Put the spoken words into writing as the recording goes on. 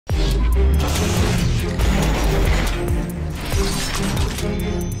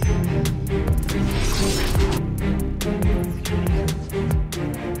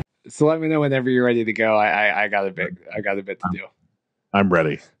So let me know whenever you're ready to go. I got a bit to do. I'm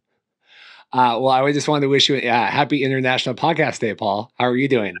ready. Well, I just wanted to wish you a happy International Podcast Day, Paul. How are you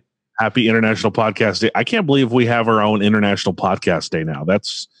doing? Happy International Podcast Day. I can't believe we have our own International Podcast Day now.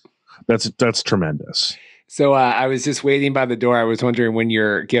 That's tremendous. So I was just waiting by the door. I was wondering when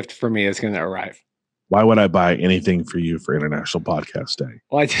your gift for me is going to arrive. Why would I buy anything for you for International Podcast Day?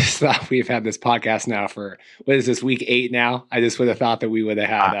 Well, I just thought we've had this podcast now for, what is this, week 8 now? I just would have thought that we would have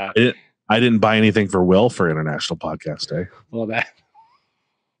had... I didn't buy anything for Will for International Podcast Day. Well,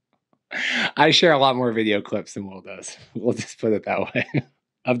 I share a lot more video clips than Will does. We'll just put it that way,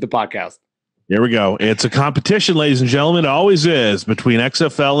 of the podcast. Here we go. It's a competition, ladies and gentlemen. It always is, between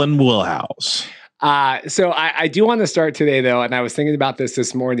XFL and Willhouse. So I do want to start today, though, and I was thinking about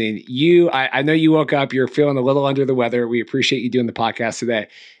this morning. I know you woke up, you're feeling a little under the weather. We appreciate you doing the podcast today.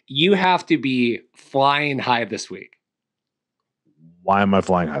 You have to be flying high this week. Why am I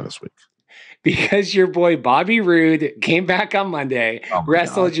flying high this week? Because your boy Bobby Reid came back on Monday,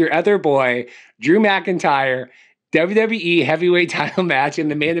 wrestled your other boy, Drew McIntyre, WWE heavyweight title match in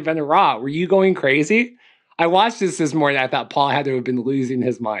the main event of Raw. Were you going crazy? I watched this morning. I thought Paul had to have been losing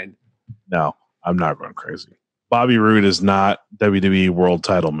his mind. No, I'm not going crazy. Bobby Reid is not WWE world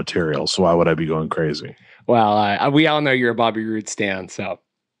title material, so why would I be going crazy? Well, we all know you're a Bobby Reid stan, so.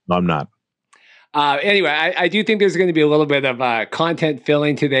 No, I'm not. Anyway, I do think there's going to be a little bit of content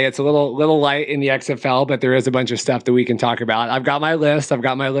filling today. It's a little light in the XFL, but there is a bunch of stuff that we can talk about. I've got my list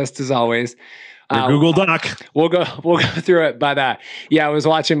as always. Your Google Doc. We'll go through it. But I was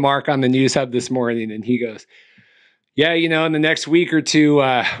watching Mark on the News Hub this morning, and he goes, "Yeah, in the next week or two,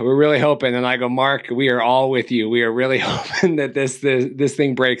 we're really hoping." And I go, "Mark, we are all with you. We are really hoping that this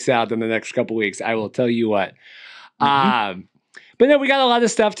thing breaks out in the next couple weeks." I will tell you what. Mm-hmm. But no, we got a lot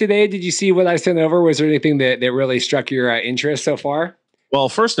of stuff today. Did you see what I sent over? Was there anything that really struck your interest so far? Well,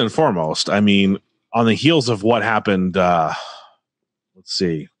 first and foremost, I mean, on the heels of what happened, let's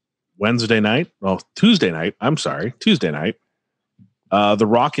see, Tuesday night. The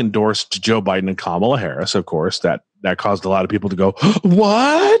Rock endorsed Joe Biden and Kamala Harris, of course. That caused a lot of people to go,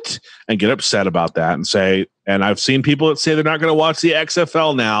 "What?" and get upset about that and say, and I've seen people that say they're not going to watch the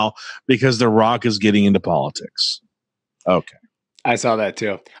XFL now because The Rock is getting into politics. Okay. I saw that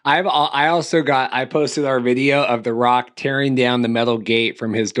too. I posted our video of The Rock tearing down the metal gate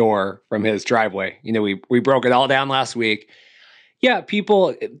from his door, from his driveway. We broke it all down last week. Yeah,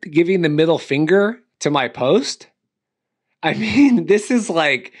 people giving the middle finger to my post. I mean, this is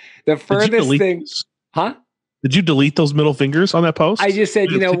like the furthest thing. Huh? Did you delete those middle fingers on that post? I just said,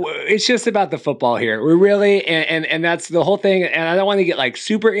 it's just about the football here. We're really, and that's the whole thing. And I don't want to get like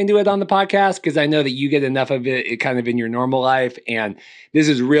super into it on the podcast because I know that you get enough of it kind of in your normal life. And this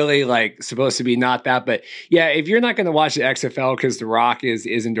is really like supposed to be not that. But yeah, if you're not going to watch the XFL because The Rock is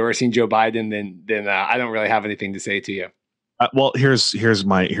endorsing Joe Biden, then I don't really have anything to say to you. Well, here's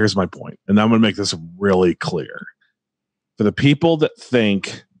my point, and I'm going to make this really clear for the people that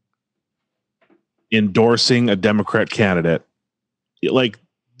think endorsing a Democrat candidate, like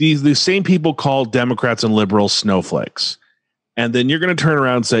these same people call Democrats and liberals snowflakes. And then you're going to turn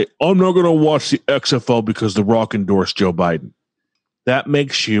around and say, "I'm not going to watch the XFL because The Rock endorsed Joe Biden." That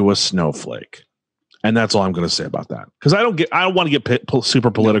makes you a snowflake. And that's all I'm going to say about that. Because I don't want to get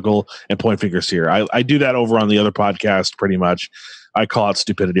super political and point fingers here. I do that over on the other podcast pretty much. I call it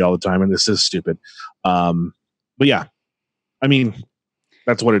stupidity all the time, and this is stupid. But yeah, I mean,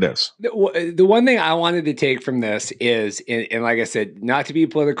 that's what it is. The one thing I wanted to take from this is, and like I said, not to be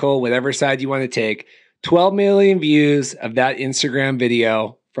political, whatever side you want to take, 12 million views of that Instagram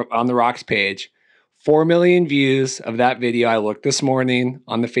video on The Rock's page, 4 million views of that video. I looked this morning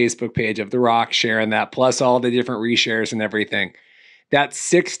on the Facebook page of The Rock sharing that, plus all the different reshares and everything. That's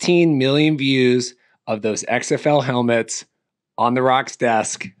 16 million views of those XFL helmets on The Rock's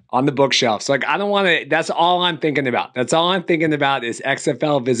desk, on the bookshelf. So like, I don't want to, that's all I'm thinking about. That's all I'm thinking about is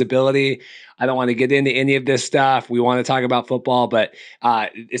XFL visibility. I don't want to get into any of this stuff. We want to talk about football, but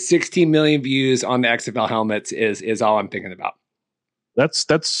 16 million views on the XFL helmets is all I'm thinking about. That's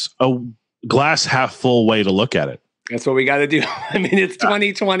a glass half full way to look at it. That's what we got to do. I mean, it's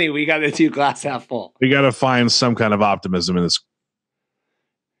 2020. We got to do glass half full. We got to find some kind of optimism in this.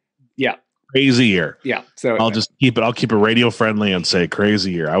 Yeah. Crazy year. Yeah. So I'll keep it radio friendly and say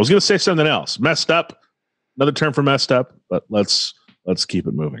crazy year. I was going to say something else. Messed up. Another term for messed up, but let's keep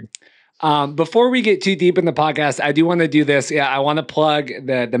it moving. Before we get too deep in the podcast, I do want to do this. Yeah, I want to plug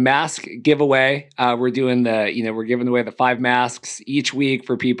the mask giveaway. We're doing we're giving away the 5 masks each week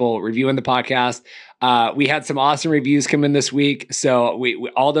for people reviewing the podcast. We had some awesome reviews come in this week, so we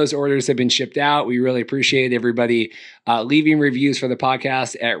all those orders have been shipped out. We really appreciate everybody leaving reviews for the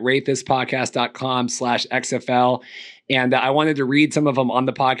podcast at ratethispodcast.com/XFL. And I wanted to read some of them on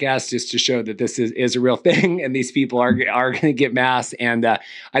the podcast just to show that this is a real thing, and these people are going to get masks. And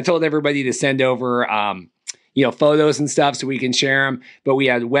I told everybody to send over photos and stuff so we can share them. But we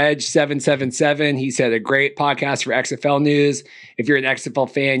had Wedge777. He said, a great podcast for XFL news. If you're an XFL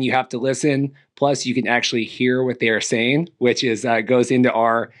fan, you have to listen. Plus, you can actually hear what they are saying, which is goes into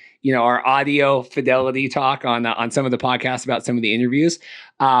our audio fidelity talk on some of the podcasts about some of the interviews.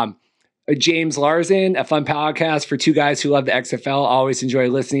 James Larson, a fun podcast for 2 guys who love the XFL. Always enjoy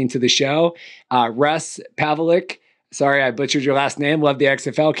listening to the show. Russ Pavlik. Sorry, I butchered your last name. Love the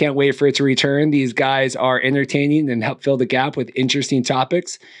XFL. Can't wait for it to return. These guys are entertaining and help fill the gap with interesting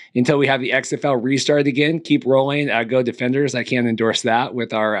topics until we have the XFL restart again. Keep rolling. Go Defenders. I can't endorse that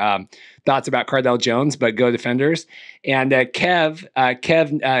with our thoughts about Cardell Jones, but go Defenders. And Kev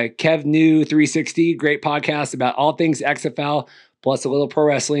New 360, great podcast about all things XFL. Plus a little pro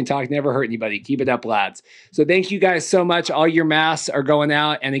wrestling talk. Never hurt anybody. Keep it up, lads. So thank you guys so much. All your masks are going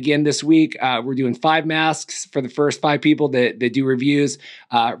out. And again, this week, we're doing 5 masks for the first 5 people that do reviews.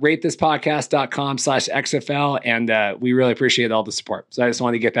 Ratethispodcast.com/XFL. And we really appreciate all the support. So I just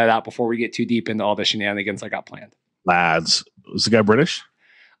want to get that out before we get too deep into all the shenanigans I got planned. Lads. Was the guy British?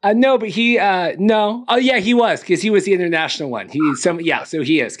 No, but no. Oh yeah, he was, because he was the international one. So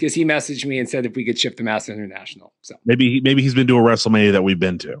he is, because he messaged me and said if we could ship the mask international. So maybe he's been to a WrestleMania that we've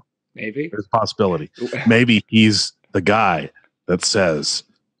been to. Maybe there's a possibility. Maybe he's the guy that says,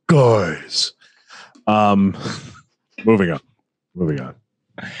 "Guys." Moving on.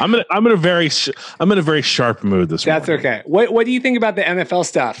 I'm in a very sharp mood this morning. That's okay. What do you think about the NFL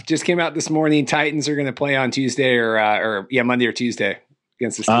stuff? Just came out this morning. Titans are going to play on Tuesday or Monday or Tuesday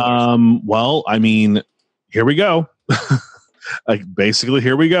against the Steelers. Well, I mean, here we go. Basically,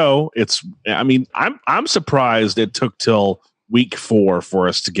 here we go. I'm surprised it took till week 4 for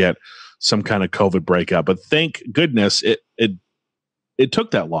us to get some kind of COVID breakout, but thank goodness it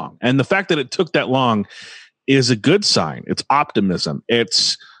took that long. And the fact that it took that long is a good sign. It's optimism.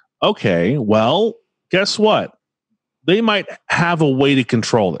 It's okay. Well, guess what? They might have a way to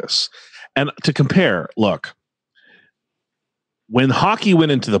control this. And to compare, look, when hockey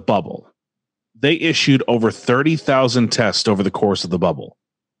went into the bubble, they issued over 30,000 tests over the course of the bubble.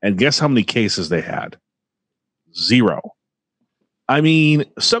 And guess how many cases they had? 0. I mean,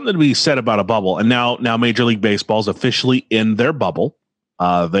 something to be said about a bubble. And now Major League Baseball is officially in their bubble.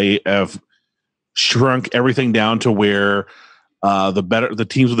 They have shrunk everything down to where the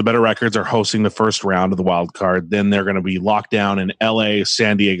teams with the better records are hosting the first round of the wild card. Then they're going to be locked down in LA,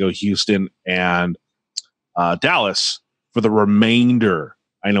 San Diego, Houston, and Dallas for the remainder.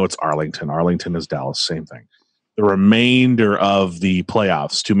 I know it's Arlington. Arlington is Dallas, same thing. The remainder of the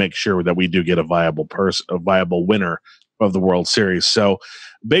playoffs to make sure that we do get a viable winner of the World Series. So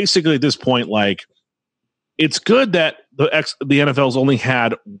basically at this point, like, it's good that the NFL's only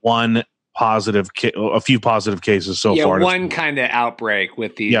had a few positive cases so far. One kind of outbreak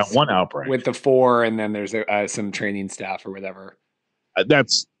with these. Yeah, one outbreak with the 4, and then there's some training staff or whatever.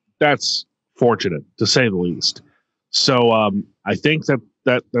 That's fortunate, to say the least. So I think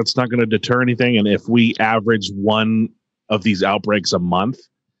that's not going to deter anything. And if we average one of these outbreaks a month,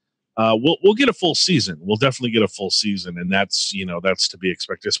 we'll get a full season. We'll definitely get a full season, and that's to be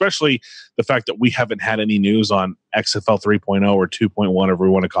expected. Especially the fact that we haven't had any news on XFL 3.0 or 2.1, whatever we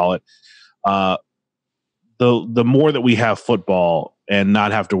want to call it. The more that we have football and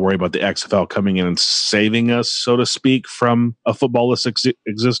not have to worry about the XFL coming in and saving us, so to speak, from a footballless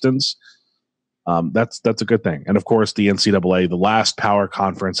existence, that's a good thing. And of course, the NCAA, the last power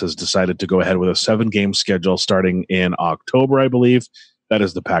conference, has decided to go ahead with a 7-game schedule starting in October, I believe. That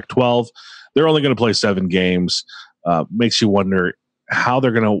is the Pac-12. They're only going to play 7 games. Makes you wonder how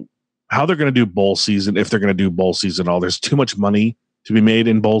they're going to do bowl season, if they're going to do bowl season at all. There's too much money to be made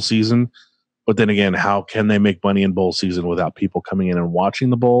in bowl season. But then again, how can they make money in bowl season without people coming in and watching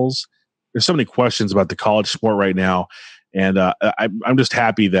the bowls? There's so many questions about the college sport right now. And I'm just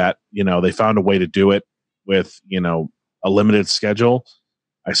happy that, they found a way to do it with, a limited schedule.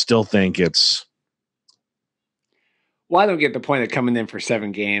 I still think it's. Well, I don't get the point of coming in for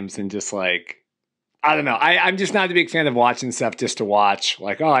 7 games and just like, I don't know. I'm just not a big fan of watching stuff just to watch.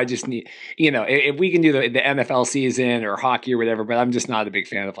 Like, I just need, if we can do the NFL season or hockey or whatever, but I'm just not a big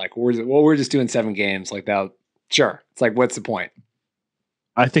fan of like, we're just doing 7 games like that. Sure. It's like, what's the point?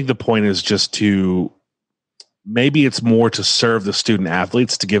 I think the point is just to maybe it's more to serve the student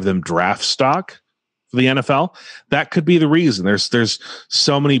athletes to give them draft stock for the NFL. That could be the reason. There's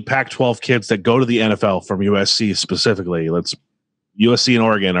so many Pac-12 kids that go to the NFL from USC specifically. USC and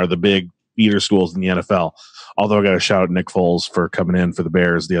Oregon are the big feeder schools in the NFL. Although I got to shout out Nick Foles for coming in for the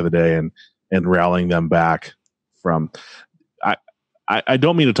Bears the other day and rallying them back from. I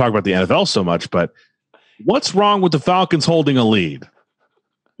don't mean to talk about the NFL so much, but what's wrong with the Falcons holding a lead?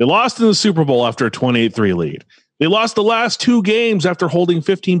 They lost in the Super Bowl after a 28-3 lead. They lost the last 2 games after holding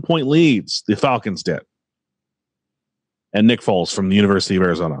 15-point leads. The Falcons did. And Nick Foles from the University of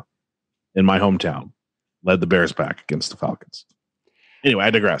Arizona in my hometown led the Bears back against the Falcons. Anyway, I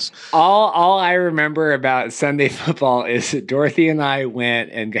digress. All I remember about Sunday football is that Dorothy and I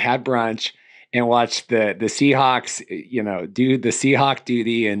went and had brunch and watch the Seahawks, do the Seahawk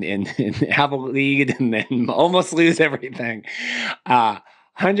duty and have a lead and then almost lose everything.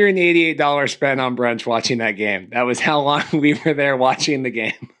 $188 spent on brunch watching that game. That was how long we were there watching the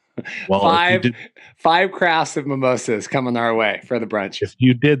game. Well, five crafts of mimosas coming our way for the brunch. If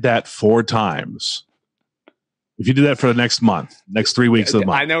you did that 4 times, if you do that for the next month, next 3 weeks of the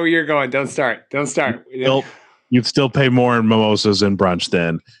month. I know where you're going. Don't start. You'd still pay more in mimosas and brunch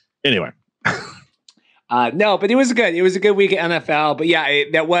then. Anyway. No, but it was good. It was a good week at NFL. But yeah,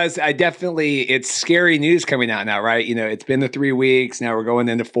 it's scary news coming out now, right? It's been the 3 weeks. Now we're going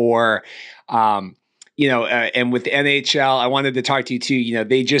into 4. And with the NHL, I wanted to talk to you too.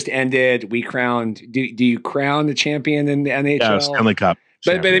 They just ended. We crowned. Do you crown the champion in the NHL? Yeah, Stanley Cup.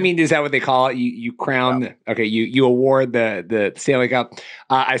 But I mean, is that what they call it? You crown. Yeah. Okay, you award the Stanley Cup.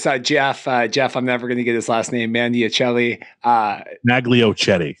 I saw Jeff. I'm never going to get his last name. Magliocelli.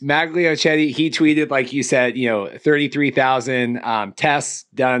 Magliocelli. He tweeted, like you said, 33,000 tests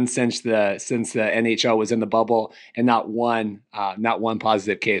done since the NHL was in the bubble, and not one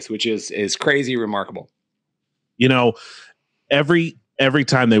positive case, which is crazy remarkable. Every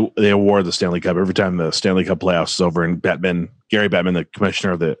time they award the Stanley Cup, every time the Stanley Cup playoffs is over and Gary Bettman, the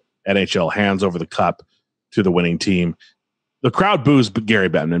commissioner of the NHL, hands over the cup to the winning team, the crowd boos Gary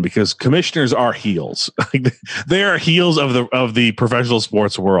Bettman because commissioners are heels. They are heels of the professional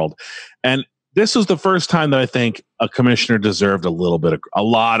sports world. And this was the first time that I think a commissioner deserved a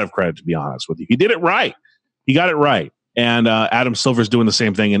lot of credit, to be honest with you. He did it right. He got it right. And Adam Silver's doing the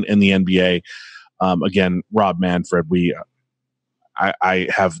same thing in the NBA. Again, Rob Manfred, I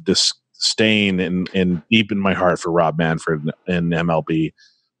have disdain in deep in my heart for Rob Manfred in MLB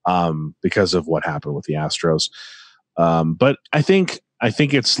because of what happened with the Astros. But I think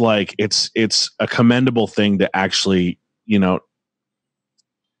it's like it's a commendable thing to actually,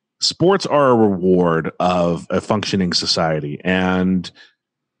 sports are a reward of a functioning society, and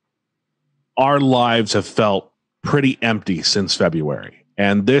our lives have felt pretty empty since February,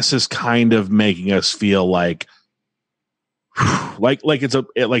 and this is kind of making us feel like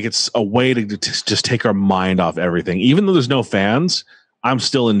it's a way to just take our mind off everything. Even though there's no fans, I'm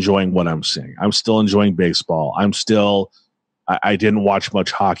still enjoying what I'm seeing. I'm still enjoying baseball. I didn't watch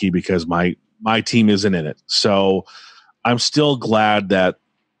much hockey because my team isn't in it. So I'm still glad that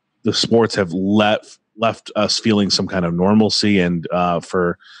the sports have left us feeling some kind of normalcy. And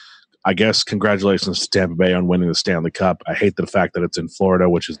I guess congratulations to Tampa Bay on winning the Stanley Cup. I hate the fact that it's in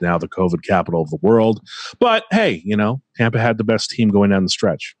Florida, which is now the COVID capital of the world. But hey, Tampa had the best team going down the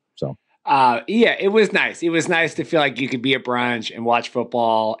stretch. So yeah, it was nice. It was nice to feel like you could be at brunch and watch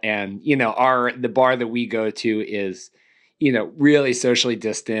football. And the bar that we go to is really socially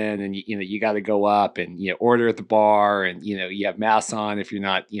distant, and you got to go up and order at the bar, and you have masks on if you're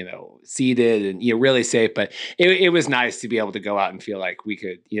not seated, and really safe. But it was nice to be able to go out and feel like we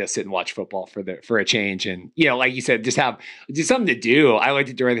could sit and watch football for a change, and like you said, just something to do. I liked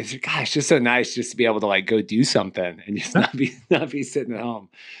it during this. Gosh, just so nice just to be able to like go do something and just not be sitting at home.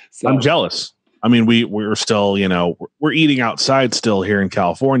 So I'm jealous. I mean, we're still we're eating outside still here in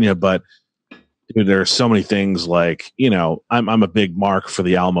California, but dude, there are so many things like, I'm a big mark for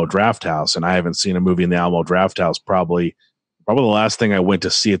the Alamo Drafthouse, and I haven't seen a movie in the Alamo Drafthouse. Probably the last thing I went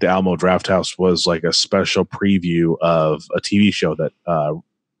to see at the Alamo Drafthouse was like a special preview of a TV show that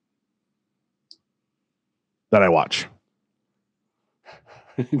I watch.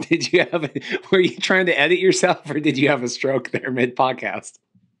 Were you trying to edit yourself, or did you have a stroke there mid podcast?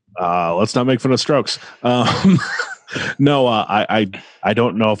 Let's not make fun of strokes. No, I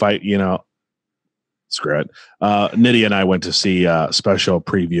don't know if screw it. Nitty and I went to see a special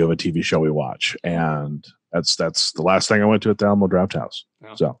preview of a TV show we watch, and that's the last thing I went to at the Alamo Drafthouse.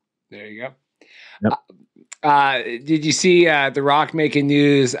 Oh, so there you go. Yep. Did you see The Rock making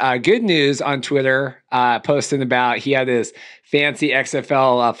news? Good news on Twitter, posting about he had his fancy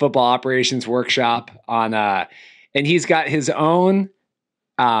XFL football operations workshop on, and he's got his own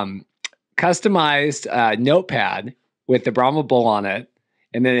customized notepad with the Brahma Bull on it.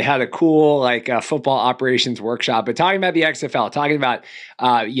 And then it had a cool football operations workshop. But talking about the XFL, talking about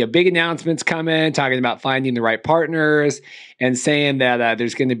big announcements coming, talking about finding the right partners, and saying that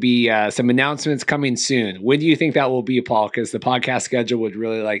there's going to be some announcements coming soon. When do you think that will be, Paul? Because the podcast schedule would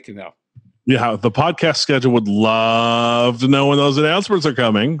really like to know. Yeah, the podcast schedule would love to know when those announcements are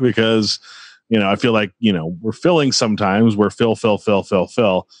coming because, I feel like, we're filling sometimes. We're fill.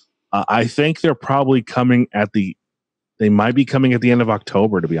 I think they're probably coming they might be coming at the end of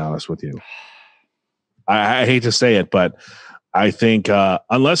October, to be honest with you. I hate to say it, but I think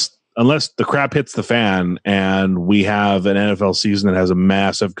unless the crap hits the fan and we have an NFL season that has a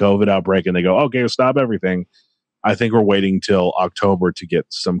massive COVID outbreak and they go, okay, stop everything, I think we're waiting till October to get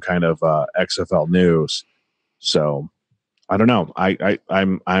some kind of XFL news. So I don't know.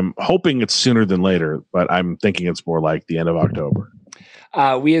 I'm hoping it's sooner than later, but I'm thinking it's more like the end of October.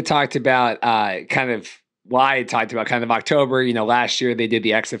 We had talked about I talked about kind of October. Last year they did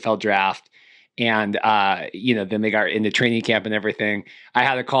the XFL draft, and then they got into training camp and everything. I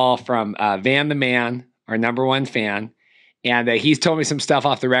had a call from Van the Man, our number one fan, and he's told me some stuff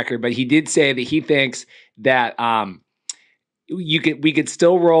off the record. But he did say that he thinks that we could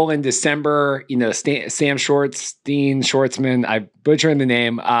still roll in December. Sam Schwartzman, I'm butchering the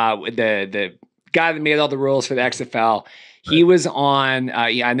name, the guy that made all the rules for the XFL. He was on,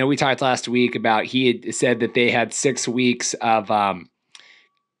 I know we talked last week about, he had said that they had 6 weeks of, are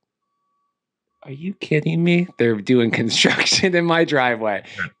you kidding me? They're doing construction in my driveway.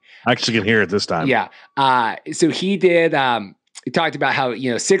 I actually can hear it this time. Yeah. So he did, he talked about how,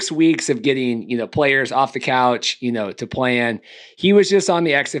 6 weeks of getting, players off the couch, to playing. He was just on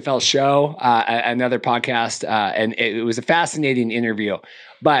the XFL show, another podcast, and it was a fascinating interview.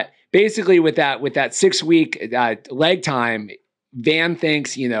 But basically, with that 6 week leg time, Van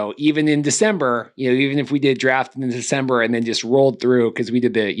thinks, even in December, even if we did draft in December and then just rolled through, because we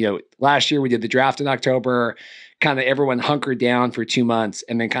did last year we did the draft in October, kind of everyone hunkered down for 2 months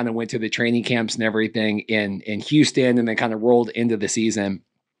and then kind of went to the training camps and everything in Houston and then kind of rolled into the season.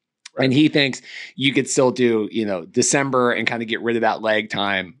 Right. And he thinks you could still do, December and kind of get rid of that leg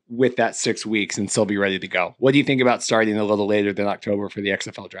time with that 6 weeks and still be ready to go. What do you think about starting a little later than October for the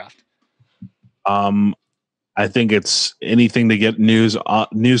XFL draft? I think it's anything to get news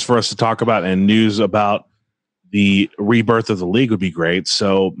for us to talk about, and news about the rebirth of the league would be great.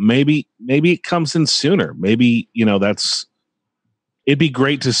 So maybe it comes in sooner. Maybe, it'd be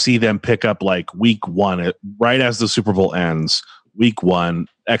great to see them pick up like week 1, right as the Super Bowl ends. Week 1,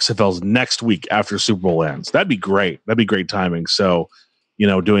 XFL's next week after Super Bowl ends. That'd be great. That'd be great timing. So,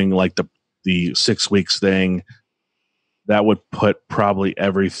 doing like the 6 weeks thing, that would put probably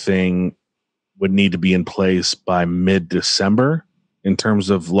everything would need to be in place by mid-December in terms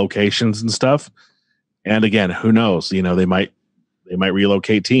of locations and stuff. And again, who knows? They might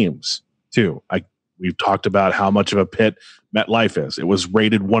relocate teams too. We've talked about how much of a pit MetLife is. It was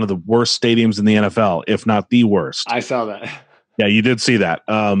rated one of the worst stadiums in the NFL, if not the worst. I saw that. Yeah, you did see that.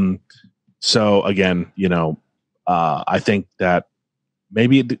 So again, I think that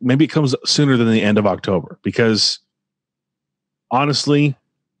maybe it comes sooner than the end of October, because honestly,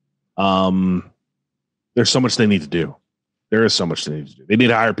 there's so much they need to do. There is so much they need to do. They need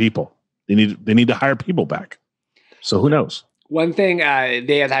to hire people. They need to hire people back. So who knows? One thing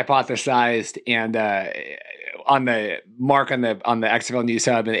they had hypothesized, and on the XFL News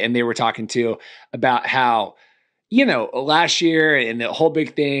Hub, and they were talking too about how, last year and the whole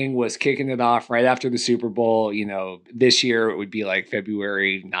big thing was kicking it off right after the Super Bowl. This year it would be like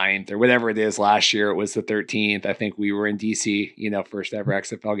February 9th or whatever it is. Last year it was the 13th. I think we were in DC, first ever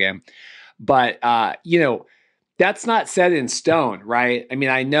XFL game. But, that's not set in stone, right? I mean,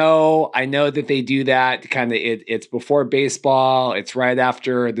 I know that they do that kind of, it's before baseball. It's right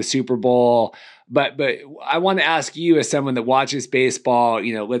after the Super Bowl. But I want to ask you, as someone that watches baseball,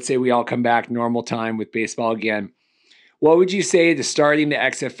 let's say we all come back normal time with baseball again. What would you say to starting the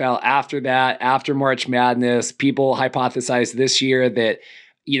XFL after that, after March Madness? People hypothesized this year that,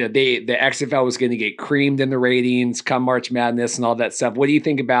 the XFL was going to get creamed in the ratings come March Madness and all that stuff. What do you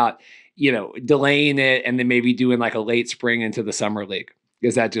think about, delaying it and then maybe doing like a late spring into the summer league?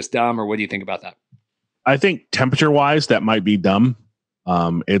 Is that just dumb, or what do you think about that? I think temperature wise, that might be dumb.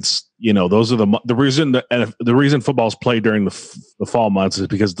 It's, those are the reason football's played during the fall months is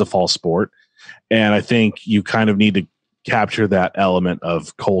because it's the fall sport. And I think you kind of need to capture that element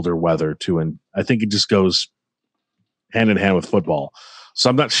of colder weather too. And I think it just goes hand in hand with football. So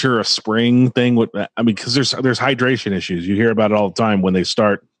I'm not sure a spring thing would, I mean, because there's hydration issues. You hear about it all the time when they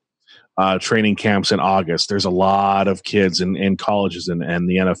start training camps in August. There's a lot of kids in colleges and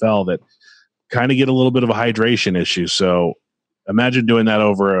the NFL that kind of get a little bit of a hydration issue. So imagine doing that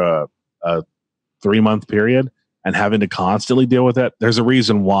over a 3-month period and having to constantly deal with that. There's a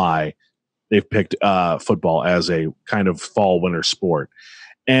reason why they've picked football as a kind of fall winter sport.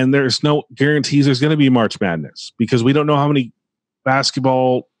 And there's no guarantees there's going to be March Madness because we don't know how many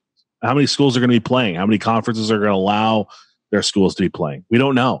schools are going to be playing, how many conferences are going to allow their schools to be playing. We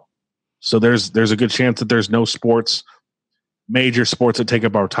don't know. So there's a good chance that there's no major sports that take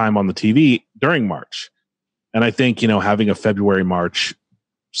up our time on the TV during March. And I think, having a February, March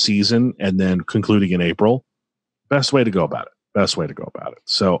season and then concluding in April, best way to go about it.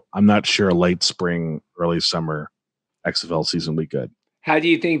 So I'm not sure late spring, early summer XFL season will be good. How do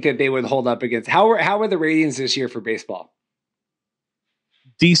you think that they would hold up against? How were the ratings this year for baseball?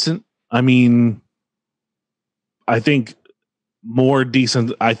 Decent. I mean, I think more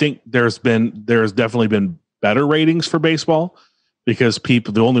decent. I think there's definitely been better ratings for baseball because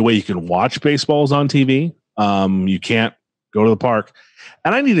the only way you can watch baseball is on TV. You can't go to the park.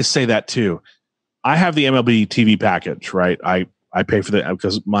 And I need to say that too. I have the MLB TV package, right? I pay for that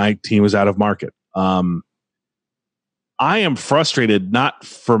because my team is out of market. I am frustrated, not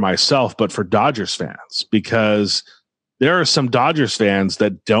for myself, but for Dodgers fans, because there are some Dodgers fans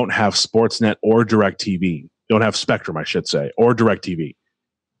that don't have Sportsnet or DirecTV, don't have Spectrum, I should say, or DirecTV.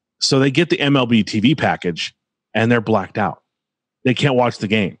 So they get the MLB TV package and they're blacked out. They can't watch the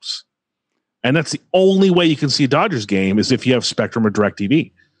games. And that's the only way you can see a Dodgers game is if you have Spectrum or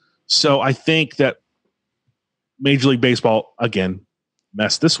DirecTV. So I think that Major League Baseball, again,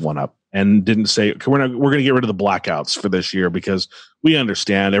 messed this one up and didn't say, we're going to get rid of the blackouts for this year because we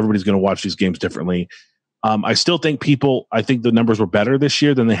understand everybody's going to watch these games differently. I still think I think the numbers were better this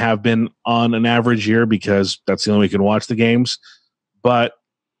year than they have been on an average year because that's the only way you can watch the games. But,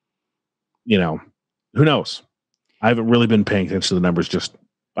 who knows? I haven't really been paying attention to the numbers.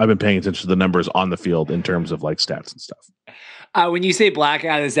 I've been paying attention to the numbers on the field in terms of like stats and stuff. When you say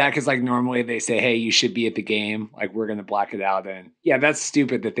blackout, is that because like normally they say, hey, you should be at the game. Like we're going to black it out. And yeah, that's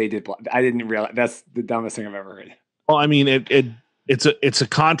stupid that they did. I didn't realize that's the dumbest thing I've ever heard. Well, I mean, it's a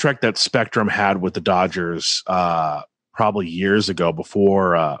contract that Spectrum had with the Dodgers probably years ago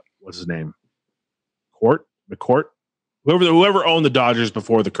before, what's his name? McCourt? Whoever owned the Dodgers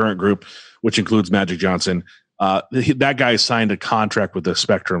before the current group, which includes Magic Johnson, that guy signed a contract with the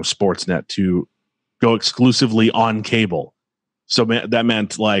Spectrum Sportsnet to go exclusively on cable. So that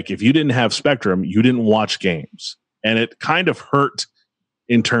meant like if you didn't have Spectrum, you didn't watch games. And it kind of hurt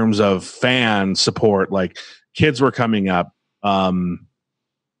in terms of fan support. Like kids were coming up,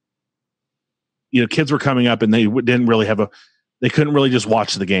 kids were coming up and they didn't really they couldn't really just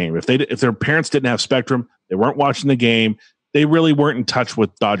watch the game. If their parents didn't have Spectrum, they weren't watching the game. They really weren't in touch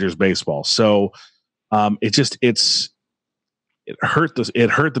with Dodgers baseball. So it hurt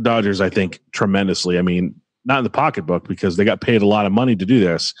the Dodgers, I think, tremendously. I mean, not in the pocketbook because they got paid a lot of money to do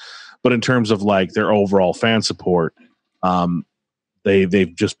this, but in terms of like their overall fan support,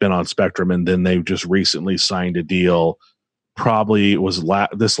 they've just been on Spectrum, and then they've just recently signed a deal. Probably it was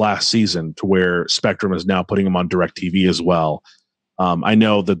this last season to where Spectrum is now putting them on DirecTV as well. I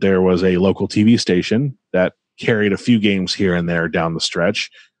know that there was a local TV station that carried a few games here and there down the stretch.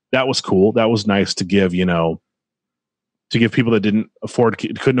 That was cool. That was nice to give, to give people that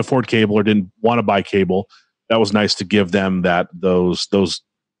couldn't afford cable or didn't want to buy cable. That was nice to give them those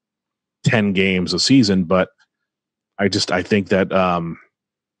 10 games a season. But I think that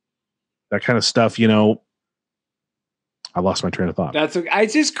that kind of stuff, I lost my train of thought.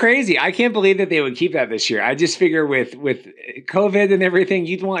 It's just crazy. I can't believe that they would keep that this year. I just figure with COVID and everything,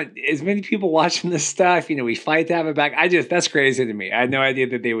 you'd want as many people watching this stuff. We fight to have it back. that's crazy to me. I had no idea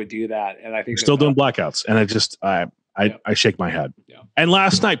that they would do that. And I think they're still doing blackouts. And I shake my head. Yeah. And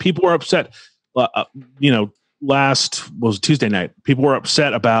last night people were upset. Was Tuesday night. People were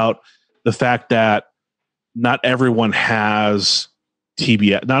upset about the fact that not everyone has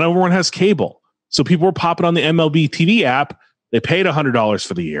TBS. Not everyone has cable. So people were popping on the MLB TV app. They paid $100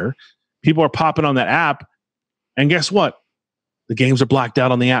 for the year. People are popping on that app. And guess what? The games are blacked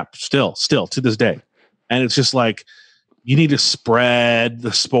out on the app still to this day. And it's just like, you need to spread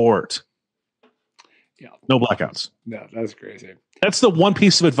the sport. Yeah. No blackouts. No, that's crazy. That's the one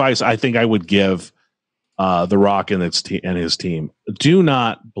piece of advice I think I would give The Rock and his team. Do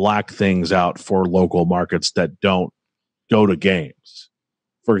not black things out for local markets that don't go to games.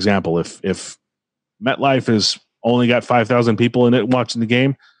 For example, if MetLife is only got 5,000 people in it watching the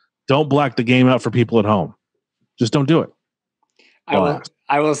game. Don't black the game out for people at home. Just don't do it.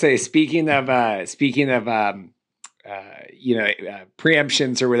 I will say, speaking of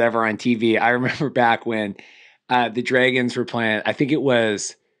preemptions or whatever on TV, I remember back when the Dragons were playing. I think it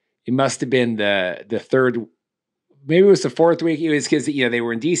must have been the third, maybe it was the fourth week. It was because they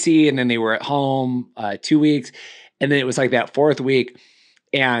were in DC and then they were at home 2 weeks, and then it was like that fourth week.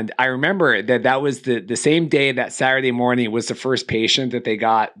 And I remember that was the same day, that Saturday morning was the first patient that they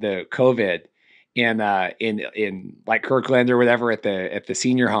got the COVID in like Kirkland or whatever at the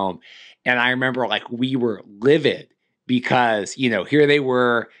senior home. And I remember like we were livid because, here they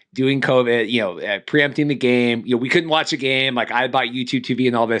were doing COVID, preempting the game. We couldn't watch a game. Like I bought YouTube TV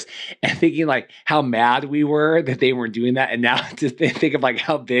and all this, and thinking like how mad we were that they weren't doing that. And now to think of like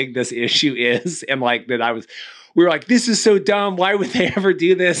how big this issue is, and like we were like, this is so dumb. Why would they ever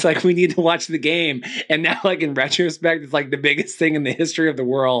do this? Like, we need to watch the game. And now, like, in retrospect, it's like the biggest thing in the history of the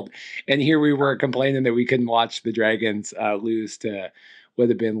world. And here we were complaining that we couldn't watch the Dragons lose to,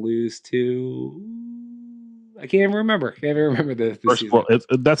 I can't even remember. The first world,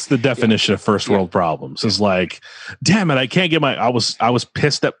 that's the definition of first world problems. It's like, damn it, I can't get I was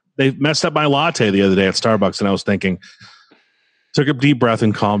pissed that they messed up my latte the other day at Starbucks. And I was thinking, took a deep breath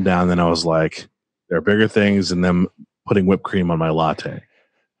and calmed down. Then I was like, there are bigger things than them putting whipped cream on my latte.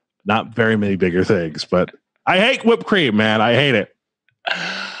 Not very many bigger things, but I hate whipped cream, man. I hate it.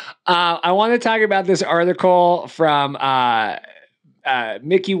 I want to talk about this article from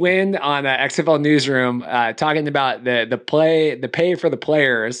Mickey Wynn on XFL Newsroom, talking about the pay for the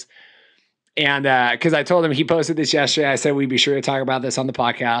players. And because I told him, he posted this yesterday, I said we'd be sure to talk about this on the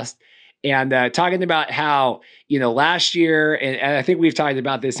podcast. And talking about how, last year, and I think we've talked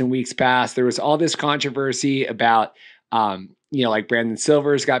about this in weeks past, there was all this controversy about, like Brandon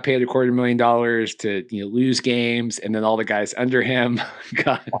Silvers got paid $250,000 to, lose games. And then all the guys under him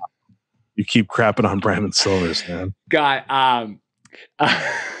got. You keep crapping on Brandon Silvers, man. I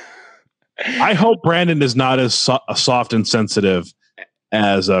hope Brandon is not as soft and sensitive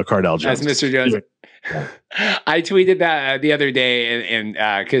as Cardell Jones. As Mr. Jones. I tweeted that the other day, and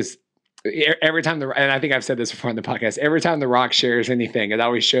because every time and I think I've said this before on the podcast, every time The Rock shares anything, it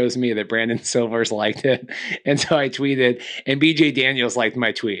always shows me that Brandon Silvers liked it. And so I tweeted, and BJ Daniels liked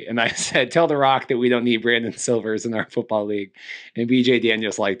my tweet. And I said, tell The Rock that we don't need Brandon Silvers in our football league. And BJ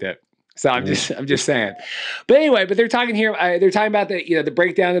Daniels liked it. So I'm just saying. But anyway, they're talking here, they're talking about the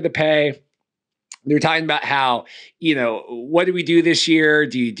breakdown of the pay. They're talking about how, what do we do this year?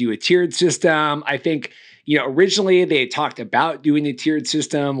 Do you do a tiered system? I think, originally they had talked about doing a tiered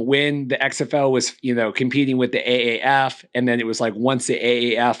system when the XFL was, competing with the AAF. And then it was like, once the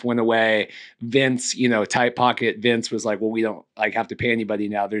AAF went away, Vince, tight pocket Vince was like, well, we don't have to pay anybody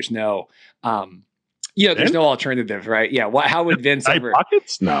now. There's no, there's no alternative, right? Yeah. How would Vince ever?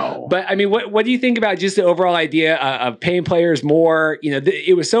 Pockets? No. But I mean, what do you think about just the overall idea of paying players more?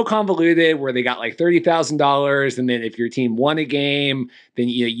 It was so convoluted where they got like $30,000, and then if your team won a game, then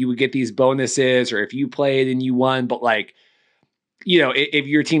you would get these bonuses, or if you played and you won. But if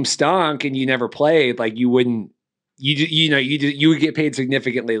your team stunk and you never played, like you wouldn't. You would get paid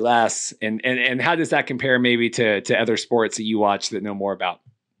significantly less. And how does that compare maybe to other sports that you watch that know more about?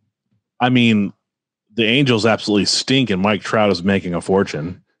 I mean, the Angels absolutely stink, and Mike Trout is making a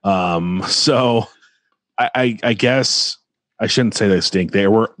fortune. So I guess I shouldn't say they stink. They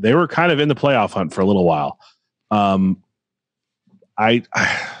were kind of in the playoff hunt for a little while.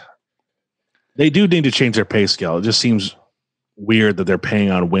 They do need to change their pay scale. It just seems weird that they're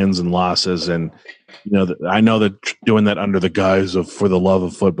paying on wins and losses, and I know that doing that under the guise of for the love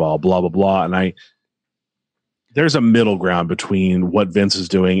of football, blah blah blah, and there's a middle ground between what Vince is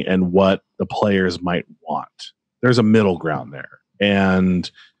doing and what the players might want. There's a middle ground there.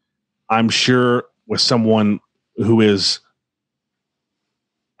 And I'm sure with someone who has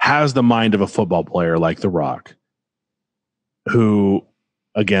the mind of a football player like The Rock, who,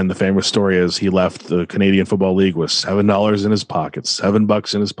 again, the famous story is he left the Canadian Football League with $7 in his pocket,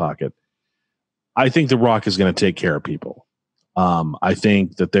 $7 in his pocket. I think The Rock is going to take care of people. I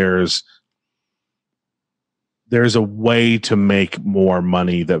think that there's a way to make more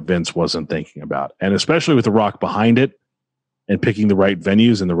money that Vince wasn't thinking about. And especially with The Rock behind it and picking the right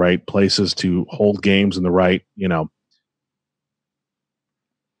venues and the right places to hold games and the right,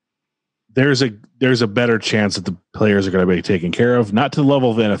 there's a better chance that the players are going to be taken care of, not to the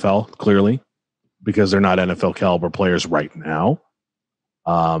level of the NFL, clearly, because they're not NFL caliber players right now.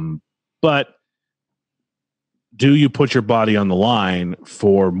 But do you put your body on the line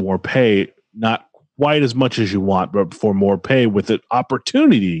for more pay? Not quite as much as you want, but for more pay with the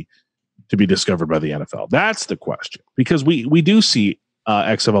opportunity to be discovered by the NFL? That's the question, because we do see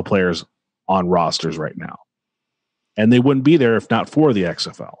XFL players on rosters right now, and they wouldn't be there if not for the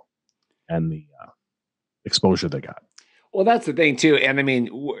XFL and the exposure they got. Well, that's the thing too, and I mean,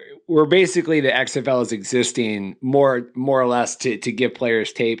 we're basically the XFL is existing more or less to give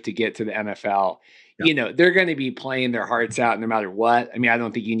players tape to get to the NFL. Yeah. You know, they're going to be playing their hearts out no matter what. I mean, I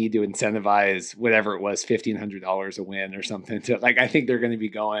don't think you need to incentivize whatever it was, $1,500 a win or something. I think they're going to be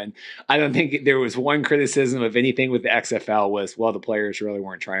going. I don't think there was one criticism of anything with the XFL was, well, the players really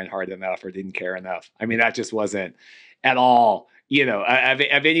weren't trying hard enough or didn't care enough. I mean, that just wasn't at all. You know,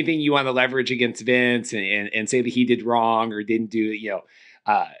 of anything you want to leverage against Vince and say that he did wrong or didn't do,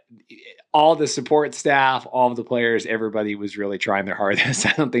 all the support staff, all of the players, everybody was really trying their hardest.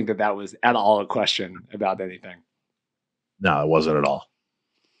 I don't think that was at all a question about anything. No, it wasn't at all.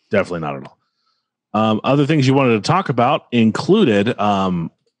 Definitely not at all. Other things you wanted to talk about included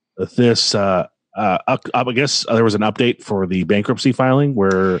this. I guess there was an update for the bankruptcy filing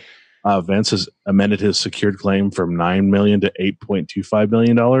where Vince has amended his secured claim from $9 million to $8.25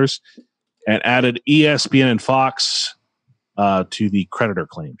 million and added ESPN and Fox to the creditor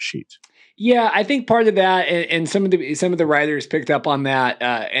claim sheet. Yeah, I think part of that, and some of the writers picked up on that,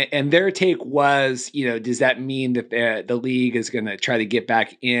 and their take was, does that mean that the league is going to try to get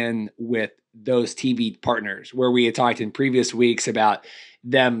back in with those TV partners, where we had talked in previous weeks about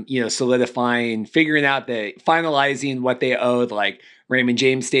them, solidifying, figuring out finalizing what they owed, like Raymond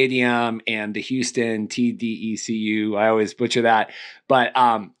James Stadium and the Houston TDECU. I always butcher that. But,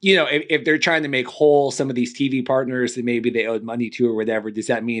 if they're trying to make whole some of these TV partners that maybe they owed money to or whatever, does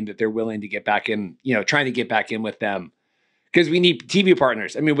that mean that they're willing to get back in, trying to get back in with them? Because we need TV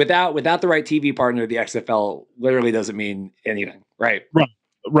partners. I mean, without the right TV partner, the XFL literally doesn't mean anything, right?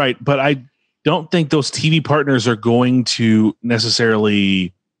 Right. But I don't think those TV partners are going to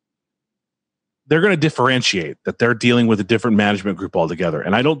necessarily... They're going to differentiate that they're dealing with a different management group altogether.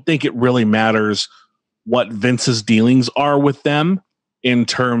 And I don't think it really matters what Vince's dealings are with them in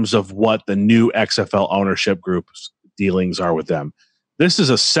terms of what the new XFL ownership group's dealings are with them. This is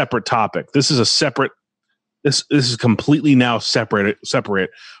a separate topic. This is completely now separate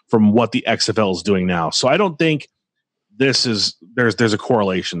from what the XFL is doing now. So I don't think there's a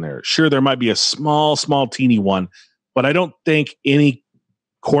correlation there. Sure, there might be a small teeny one, but I don't think any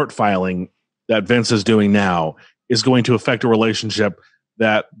court filing that Vince is doing now is going to affect a relationship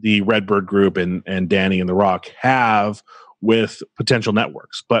that the Redbird Group and Danny and The Rock have with potential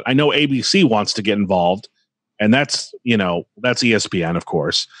networks. But I know ABC wants to get involved, and that's ESPN, of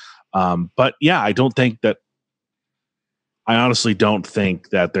course. But yeah, I honestly don't think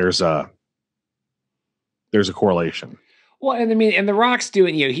that there's a correlation. Well, and I mean, and The Rock's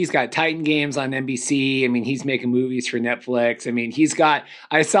doing, he's got Titan games on NBC. I mean, he's making movies for Netflix. I mean,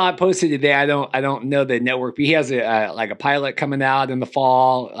 I saw it posted today. I don't know the network, but he has a pilot coming out in the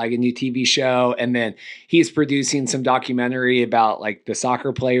fall, like a new TV show. And then he's producing some documentary about like the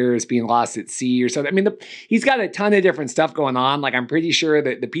soccer players being lost at sea or something. I mean, he's got a ton of different stuff going on. Like, I'm pretty sure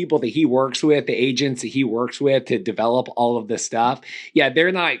that the people that he works with, the agents that he works with to develop all of this stuff,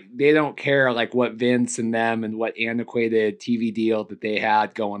 they don't care like what Vince and them and what antiquated TV deal that they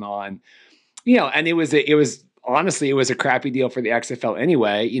had going on, and it was honestly, it was a crappy deal for the XFL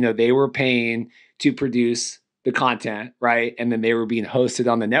anyway. They were paying to produce the content, right? And then they were being hosted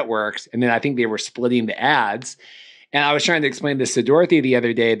on the networks. And then I think they were splitting the ads. And I was trying to explain this to Dorothy the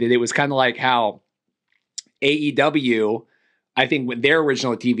other day, that it was kind of like how AEW, I think when their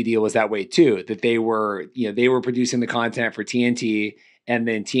original TV deal was that way too, that they were producing the content for TNT, and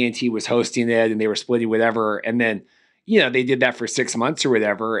then TNT was hosting it and they were splitting whatever. And then, they did that for 6 months or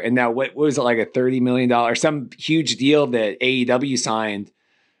whatever. And now what was it, like a $30 million, some huge deal that AEW signed,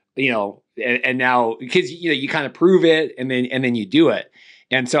 and now because, you kind of prove it and then you do it.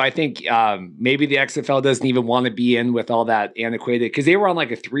 And so I think maybe the XFL doesn't even want to be in with all that antiquated, because they were on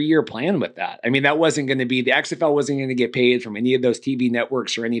like a 3-year plan with that. I mean, that wasn't going to be, the XFL wasn't going to get paid from any of those TV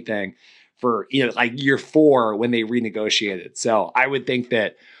networks or anything for, like year 4 when they renegotiated. So I would think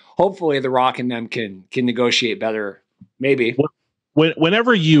that hopefully The Rock and them can negotiate better. Maybe.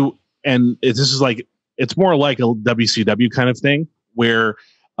 Whenever this is like, it's more like a WCW kind of thing where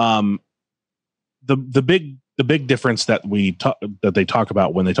the big difference that they talk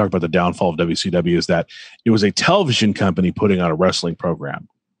about when they talk about the downfall of WCW is that it was a television company putting on a wrestling program,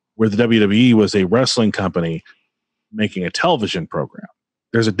 where the WWE was a wrestling company making a television program.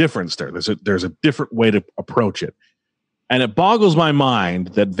 There's a difference there. There's a different way to approach it. And it boggles my mind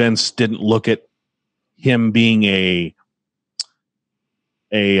that Vince didn't look at him being a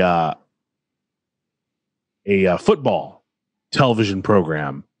football television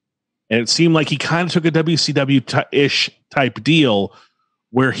program And it seemed like he kind of took a WCW-ish type deal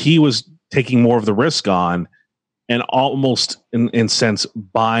where he was taking more of the risk on and almost in sense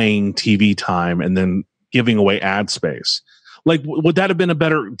buying TV time and then giving away ad space. Like, would that have been a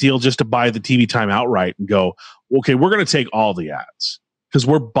better deal just to buy the TV time outright and go, okay, we're going to take all the ads because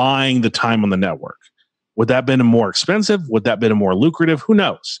we're buying the time on the network? Would that have been more expensive? Would that have been more lucrative? Who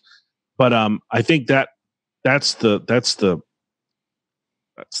knows? But I think that's the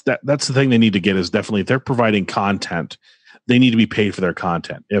thing they need to get is definitely if they're providing content, they need to be paid for their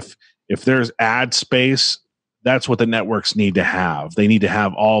content. If there's ad space, that's what the networks need to have. They need to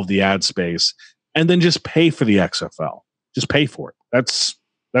have all of the ad space and then just pay for the XFL. Just pay for it. That's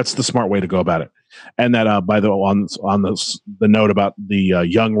the smart way to go about it. And that by the on the note about the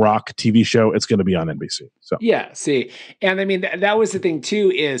Young Rock TV show, it's going to be on NBC. So yeah, see, and I mean that was the thing too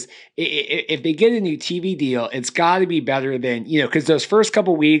is if they get a new TV deal, it's got to be better than because those first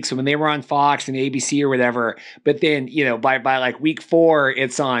couple weeks when they were on Fox and ABC or whatever, but then by like week 4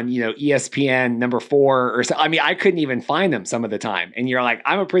 it's on ESPN number 4 or so. I mean I couldn't even find them some of the time, and you're like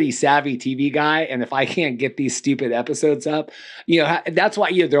I'm a pretty savvy TV guy, and if I can't get these stupid episodes up, that's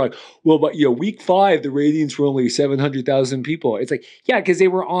why they're like, well, but week 5 the ratings were only 700,000 people. It's like because they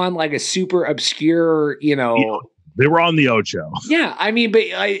were on like a super obscure they were on the Ocho. Yeah, I mean, but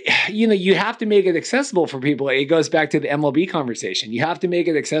you have to make it accessible for people. It goes back to the MLB conversation. You have to make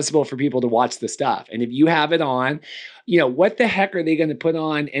it accessible for people to watch the stuff. And if you have it on, what the heck are they going to put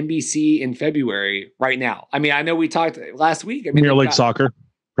on NBC in February right now? I mean, I know we talked last week. I mean, Premier League Soccer.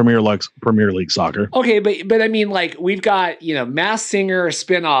 Okay, but I mean, like we've got Masked Singer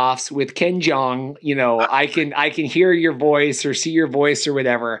spinoffs with Ken Jeong. I can hear your voice or see your voice or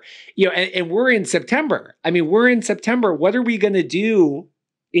whatever. And we're in September. I mean, we're in September. What are we going to do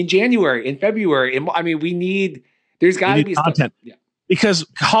in January, in February? And I mean, there's got to be content because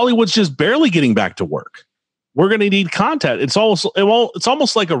Hollywood's just barely getting back to work. We're going to need content. It's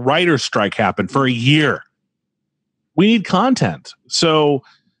almost like a writer's strike happened for a year. We need content. So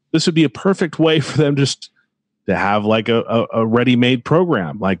this would be a perfect way for them just to have like a ready-made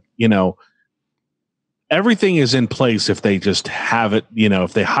program. Like, everything is in place if they just have it,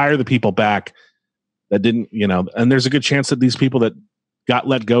 if they hire the people back that didn't, and there's a good chance that these people that got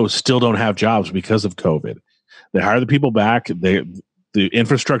let go still don't have jobs because of COVID. They hire the people back. The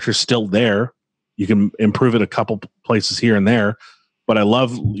infrastructure is still there. You can improve it a couple places here and there. But I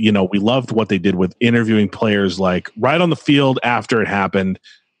love, we loved what they did with interviewing players like right on the field after it happened.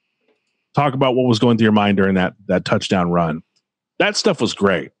 Talk about what was going through your mind during that touchdown run. That stuff was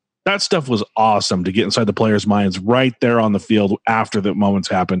great. That stuff was awesome to get inside the players' minds right there on the field after the moments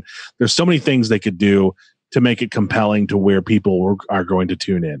happened. There's so many things they could do to make it compelling to where people are going to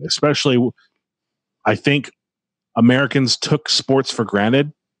tune in. Especially, I think Americans took sports for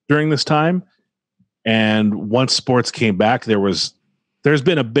granted during this time. And once sports came back, there's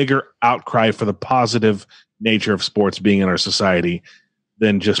been a bigger outcry for the positive nature of sports being in our society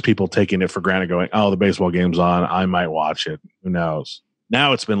than just people taking it for granted going, oh, the baseball game's on. I might watch it. Who knows?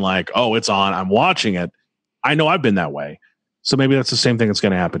 Now it's been like, oh, it's on. I'm watching it. I know I've been that way. So maybe that's the same thing that's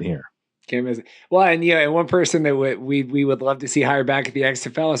going to happen here. Well, and one person that we would love to see hired back at the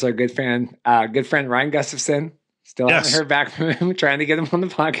XFL is our good friend Ryan Gustafson. Still haven't heard back from him. Trying to get him on the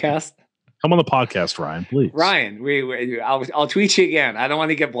podcast. Come on the podcast, Ryan, please. Ryan, I'll tweet you again. I don't want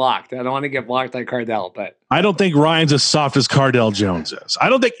to get blocked. I don't want to get blocked like Cardell, but I don't think Ryan's as soft as Cardell Jones is. I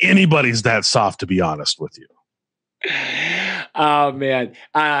don't think anybody's that soft, to be honest with you. Oh man!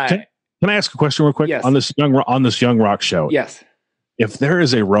 Can I ask a question real quick? Yes. On this Young Rock show? Yes. If there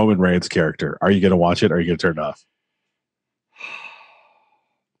is a Roman Reigns character, are you going to watch it or are you going to turn it off?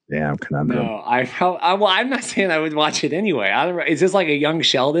 Damn conundrum. No, I'm not saying I would watch it anyway. I don't know. Is this like a Young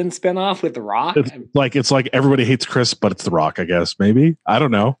Sheldon spinoff with The Rock? It's like everybody hates Chris, but it's The Rock, I guess. Maybe. I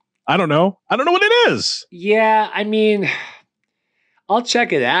don't know what it is. Yeah, I mean, I'll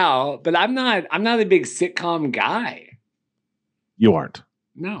check it out, but I'm not a big sitcom guy. You aren't.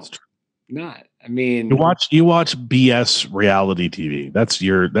 No, not. I mean, you watch BS reality TV. That's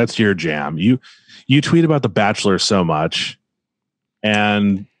your jam. You tweet about The Bachelor so much,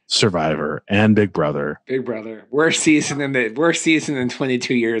 and Survivor and Big Brother. Worst season in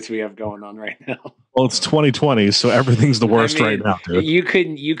 22 years we have going on right now. Well, it's 2020, so everything's the worst right now, dude. You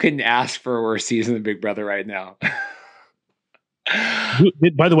couldn't ask for a worse season than Big Brother right now.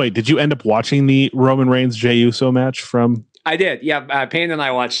 By the way, did you end up watching the Roman Reigns Jey Uso match from? I did. Yeah, Payne and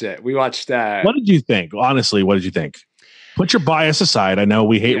I watched it. We watched. What did you think? Honestly, what did you think? Put your bias aside. I know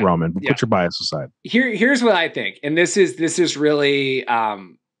we hate Roman, but put your bias aside. Here's what I think, and this is really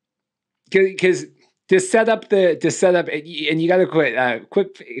because to set up, and you got to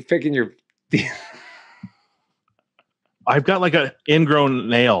quit picking your. I've got like an ingrown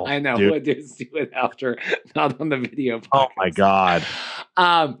nail. I know. Dude. We'll just do it after, not on the video podcast. Oh my God.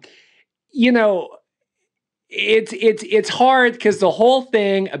 You know, it's hard because the whole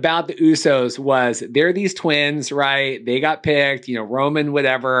thing about the Usos was they're these twins, right? They got picked, Roman,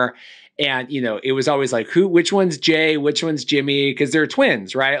 whatever. And, it was always like, which one's Jay, which one's Jimmy? Because they're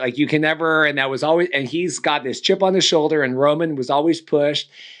twins, right? Like you can never, and that was always, and he's got this chip on his shoulder, and Roman was always pushed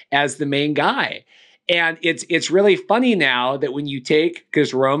as the main guy. And it's really funny now that when you take,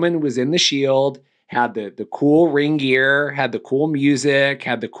 because Roman was in the Shield, had the cool ring gear, had the cool music,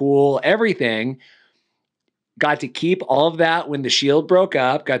 had the cool everything, got to keep all of that when the Shield broke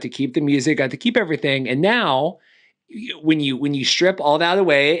up, got to keep the music, got to keep everything. And now when you strip all that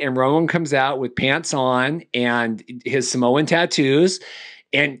away and Roman comes out with pants on and his Samoan tattoos,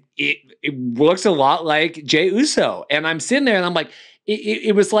 and it looks a lot like Jey Uso. And I'm sitting there and I'm like,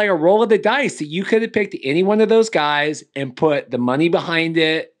 it was like a roll of the dice that you could have picked any one of those guys and put the money behind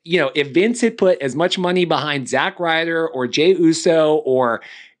it. If Vince had put as much money behind Zack Ryder or Jey Uso or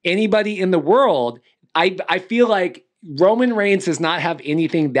anybody in the world, I feel like Roman Reigns does not have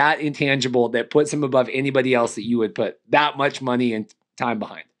anything that intangible that puts him above anybody else that you would put that much money and time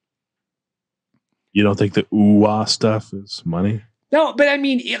behind. You don't think the ooh-ah stuff is money? No, but I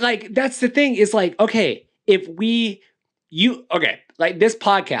mean, like, that's the thing is like, okay, like this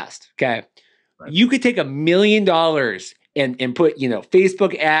podcast, okay, right. You could take $1 million and put,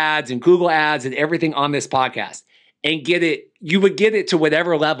 Facebook ads and Google ads and everything on this podcast and you would get it to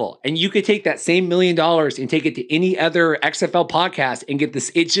whatever level. And you could take that same $1 million and take it to any other XFL podcast and get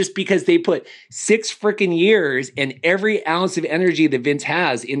this. It's just because they put 6 freaking years and every ounce of energy that Vince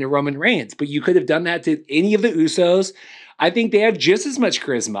has into Roman Reigns. But you could have done that to any of the Usos. I think they have just as much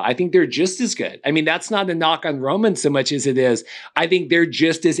charisma. I think they're just as good. I mean, that's not a knock on Roman so much as it is. I think they're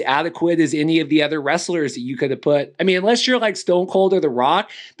just as adequate as any of the other wrestlers that you could have put. I mean, unless you're like Stone Cold or The Rock,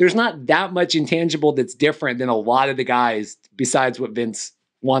 there's not that much intangible that's different than a lot of the guys besides what Vince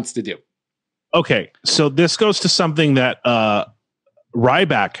wants to do. Okay, so this goes to something that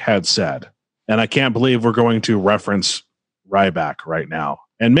Ryback had said, and I can't believe we're going to reference Ryback right now.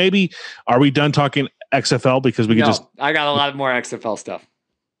 And maybe, are we done talking XFL because we can I got a lot more XFL stuff.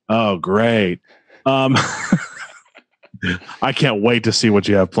 Oh, great. I can't wait to see what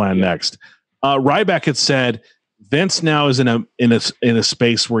you have planned next. Ryback had said Vince now is in a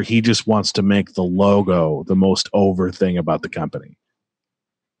space where he just wants to make the logo the most over thing about the company.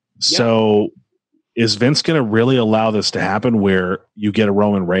 Yeah. So is Vince going to really allow this to happen where you get a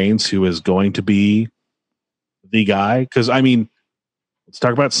Roman Reigns who is going to be the guy? Because I mean, let's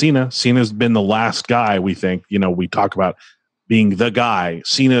talk about Cena. Cena's been the last guy, we think. We talk about being the guy.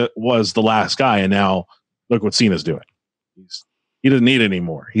 Cena was the last guy, and now look what Cena's doing. He doesn't need it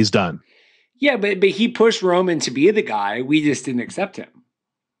anymore. He's done. Yeah, but he pushed Roman to be the guy. We just didn't accept him.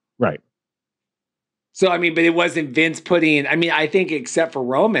 Right. So, I mean, but it wasn't Vince putting, I mean, I think except for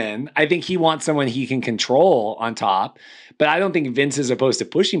Roman, I think he wants someone he can control on top. But I don't think Vince is opposed to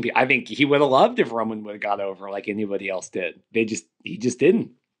pushing people. I think he would have loved if Roman would have got over like anybody else did. He just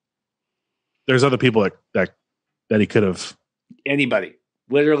didn't. There's other people that he could have. Anybody.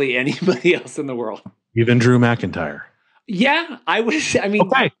 Literally anybody else in the world. Even Drew McIntyre. Yeah,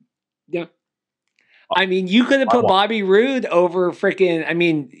 okay. Yeah. I mean, you could have put Bobby Roode over freaking,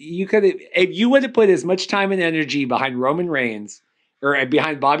 if you would have put as much time and energy behind Roman Reigns or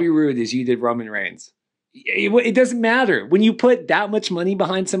behind Bobby Roode as you did Roman Reigns, it doesn't matter. When you put that much money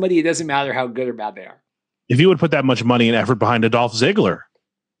behind somebody, it doesn't matter how good or bad they are. If you would put that much money and effort behind a Dolph Ziggler,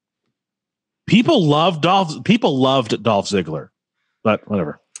 people loved Dolph Ziggler, but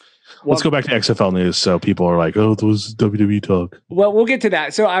whatever. Let's go back to XFL news. So people are like, oh, it was WWE talk. Well, we'll get to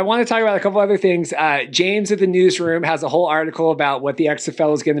that. So I want to talk about a couple other things. James at the newsroom has a whole article about what the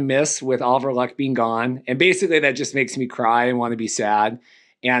XFL is going to miss with Oliver Luck being gone. And basically that just makes me cry and want to be sad.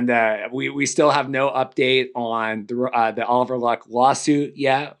 And we still have no update on the Oliver Luck lawsuit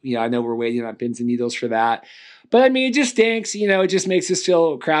yet. I know we're waiting on pins and needles for that. But I mean, it just stinks. It just makes us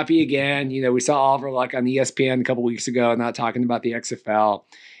feel crappy again. We saw Oliver Luck on ESPN a couple weeks ago, not talking about the XFL.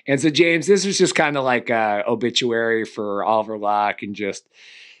 And so, James, this was just kind of like a obituary for Oliver Luck and just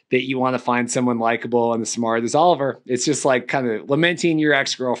that you want to find someone likable and as smart as Oliver. It's just like kind of lamenting your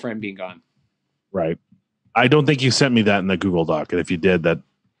ex-girlfriend being gone. Right. I don't think you sent me that in the Google Doc. And if you did, that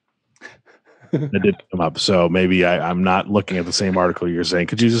did come up. So maybe I'm not looking at the same article you're saying.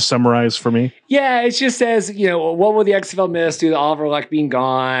 Could you just summarize for me? Yeah, it just says, what will the XFL miss due to Oliver Luck being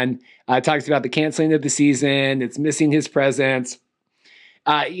gone? It talks about the canceling of the season. It's missing his presence.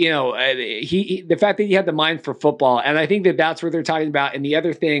 The fact that he had the mind for football, and I think that that's what they're talking about. And the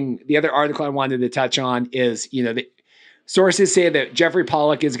other article I wanted to touch on is, the sources say that Jeffrey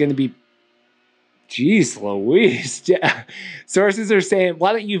Pollock is going to be. Jeez Louise. Sources are saying,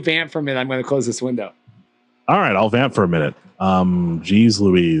 why don't you vamp for a minute? I'm going to close this window. All right, I'll vamp for a minute. Geez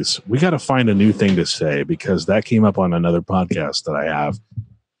Louise, we got to find a new thing to say because that came up on another podcast that I have,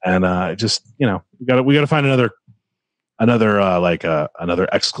 and we got to find another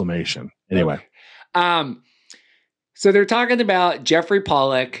exclamation. Anyway, so they're talking about Jeffrey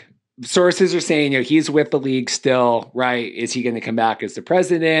Pollock. Sources are saying, he's with the league still, right? Is he going to come back as the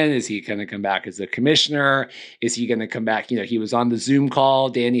president? Is he going to come back as the commissioner? Is he going to come back? He was on the Zoom call.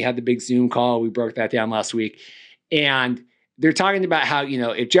 Danny had the big Zoom call. We broke that down last week. And they're talking about how,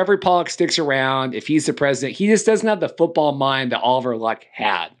 if Jeffrey Pollock sticks around, if he's the president, he just doesn't have the football mind that Oliver Luck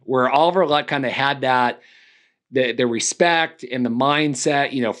had, where Oliver Luck kind of had that, the respect and the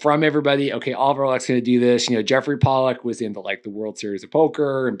mindset, from everybody. Okay, Oliver Luck's going to do this. Jeffrey Pollock was into the World Series of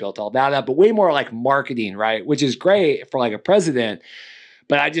Poker and built all that up, but way more marketing, right? Which is great for a president.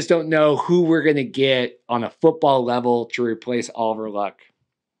 But I just don't know who we're going to get on a football level to replace Oliver Luck.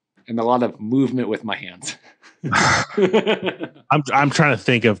 And a lot of movement with my hands. I'm trying to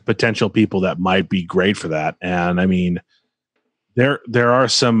think of potential people that might be great for that. And I mean, there are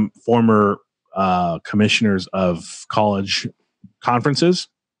some former commissioners of college conferences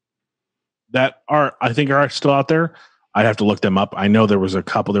that I think are still out there. I'd have to look them up. I know there was a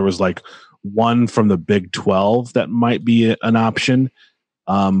couple. There was one from the Big 12 that might be an option.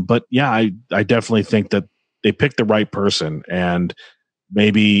 But yeah, I definitely think that they picked the right person, and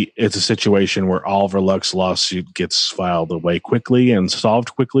maybe it's a situation where Oliver Luck's lawsuit gets filed away quickly and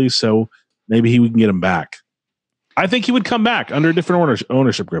solved quickly. So maybe we can get him back. I think he would come back under a different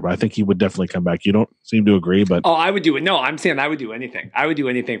ownership group. I think he would definitely come back. You don't seem to agree, but I would do it. No, I'm saying I would do anything. I would do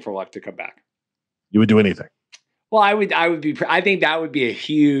anything for Luck to come back. You would do anything. Well, I think that would be a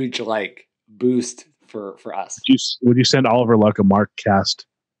huge boost for us. Would you send Oliver Luck a Markcast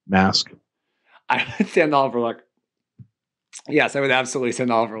mask? I would send Oliver Luck. Yes, I would absolutely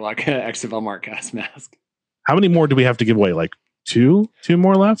send Oliver Luck an XFL Markcast mask. How many more do we have to give away? Two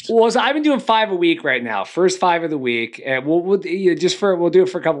more left. Well, so I've been doing 5 a week right now. First 5 of the week, and we'll do it for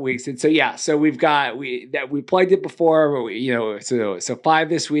a couple weeks. And so we plugged it before. So 5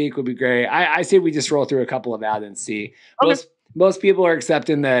 this week would be great. I say we just roll through a couple of that and see. Okay. Most people are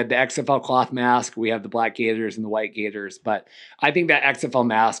accepting the XFL cloth mask. We have the black Gators and the white Gators, but I think that XFL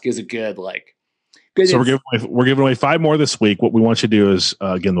mask is a good good. So we're giving away 5 more this week. What we want you to do is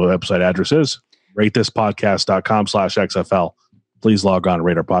again, the website address is ratethispodcast.com/XFL. Please log on,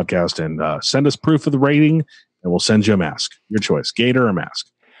 rate our podcast, and send us proof of the rating, and we'll send you a mask. Your choice, Gator or mask.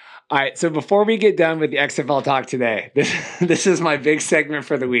 All right, so before we get done with the XFL talk today, this is my big segment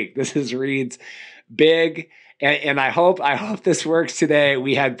for the week. This is Reid's big, and I hope this works today.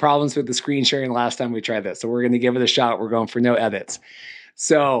 We had problems with the screen sharing last time we tried this, so we're going to give it a shot. We're going for no edits.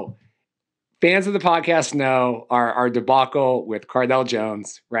 So fans of the podcast know our debacle with Cardell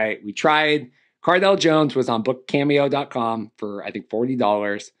Jones, right? We tried. Cardell Jones was on bookcameo.com for, I think,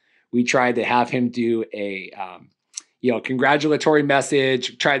 $40. We tried to have him do a, congratulatory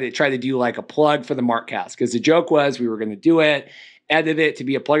message, try to do a plug for the Markcast. Because the joke was we were going to do it, edit it to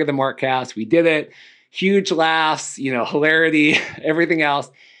be a plug of the Markcast. We did it. Huge laughs, hilarity, everything else.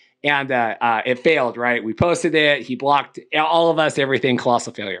 And it failed, right? We posted it. He blocked all of us, everything,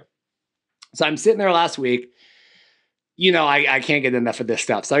 colossal failure. So I'm sitting there last week. I can't get enough of this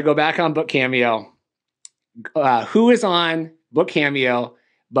stuff. So I go back on Book Cameo. Who is on Book Cameo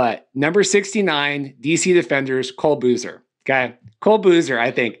but number 69, DC Defenders, Cole Boozer. Okay. Cole Boozer,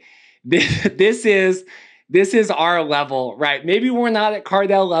 I think this is our level, right? Maybe we're not at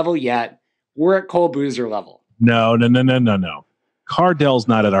Cardell level yet. We're at Cole Boozer level. No. Cardell's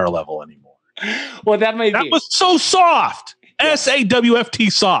not at our level anymore. Well, that might be. That was so soft. Yeah.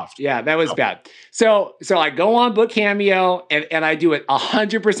 SAWFT soft. Yeah, that was bad. So I go on Book Cameo and I do it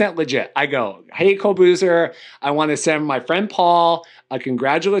 100% legit. I go, hey, Cole Boozer, I want to send my friend Paul a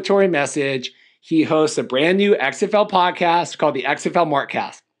congratulatory message. He hosts a brand new XFL podcast called the XFL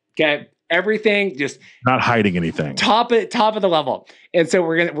Markcast. Okay. Everything just not hiding anything. Top of the level. And so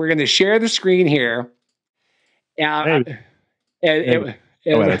we're gonna share the screen here. No edits.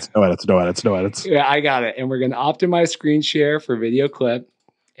 Yeah, I got it. And we're going to optimize screen share for video clip,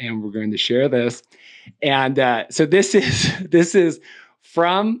 and we're going to share this. And so this is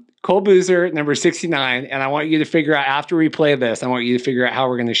from Cole Boozer, number 69. And I want you to figure out, after we play this, I want you to figure out how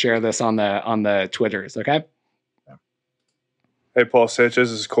we're going to share this on the Twitters. Okay. Hey, Paul Sanchez,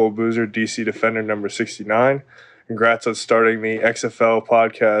 this is Cole Boozer, DC Defender, number 69. Congrats on starting the XFL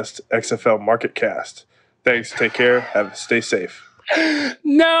podcast, XFL Markcast. Thanks. Take care. Stay safe.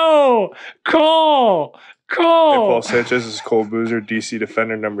 No, Cole. Hey, Paul Sanchez, this is Cole Boozer, DC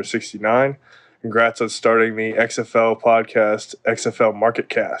Defender number 69. Congrats on starting the XFL podcast, XFL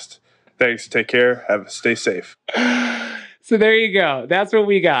Markcast. Thanks. Take care. Stay safe. So there you go. That's what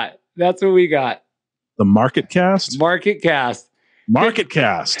we got. The Markcast?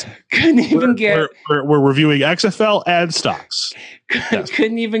 Markcast. Couldn't even get... We're reviewing XFL and stocks.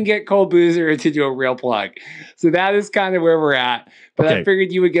 Couldn't even get Cole Boozer to do a real plug. So that is kind of where we're at. But okay. I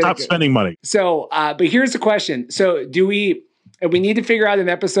figured you would get... Stop spending money. So, but here's the question. So we need to figure out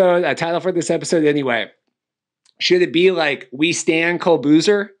a title for this episode anyway. Should it be like, we stand Cole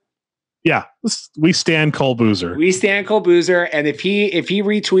Boozer? Yeah, we stand Cole Boozer. We stand Cole Boozer. And if he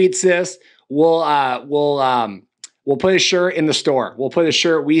retweets this, we'll put a shirt in the store. We'll put a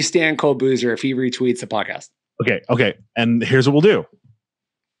shirt, we stand Cole Boozer, if he retweets the podcast. Okay. And here's what we'll do.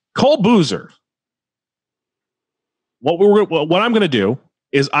 Cole Boozer. What I'm going to do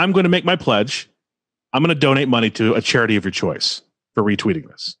is I'm going to make my pledge. I'm going to donate money to a charity of your choice for retweeting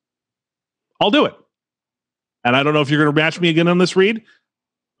this. I'll do it. And I don't know if you're going to match me again on this, Reid,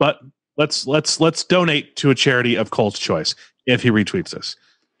 but let's donate to a charity of Cole's choice if he retweets this.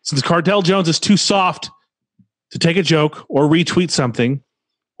 Since Cardell Jones is too soft to take a joke or retweet something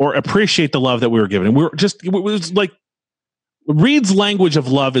or appreciate the love that we were given. It was like Reid's language of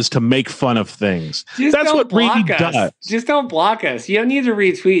love is to make fun of things. That's what Reid does. Just don't block us. You don't need to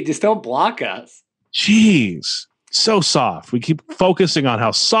retweet. Just don't block us. Jeez. So soft. We keep focusing on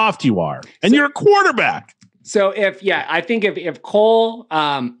how soft you are. And you're a quarterback. So I think if Cole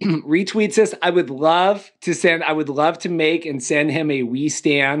retweets this, I would love to make and send him a We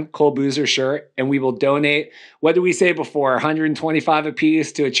Stand Cole Boozer shirt, and we will donate. What did we say before? 125 a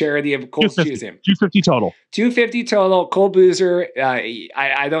piece to a charity of Cole's choosing. 250 total. 250 total. Cole Boozer.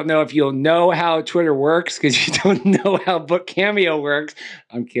 I don't know if you'll know how Twitter works because you don't know how book Cameo works.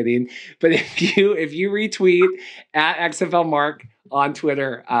 I'm kidding. But if you retweet at XFL Mark on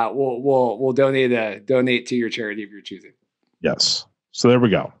Twitter, we'll donate to your charity of your choosing. Yes. So there we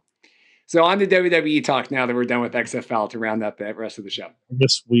go. So on to WWE talk now that we're done with XFL to round out the rest of the show.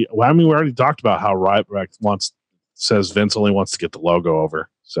 We already talked about how Ryback says Vince only wants to get the logo over.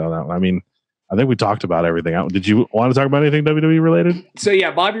 So I think we talked about everything. Did you want to talk about anything WWE related? So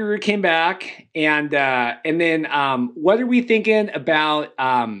yeah, Bobby Roode came back, and then what are we thinking about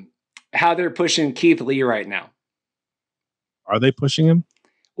how they're pushing Keith Lee right now? Are they pushing him?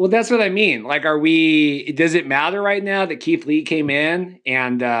 Well, that's what I mean. Like, does it matter right now that Keith Lee came in?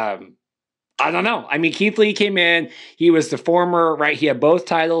 And I don't know. I mean, Keith Lee came in. He was the former, right? He had both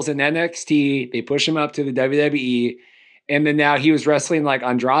titles in NXT. They pushed him up to the WWE. And then now he was wrestling like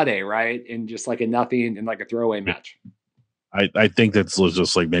Andrade, right? And just like in like a throwaway match. I think that's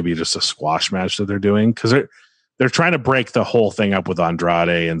just like maybe just a squash match that they're doing because they're trying to break the whole thing up with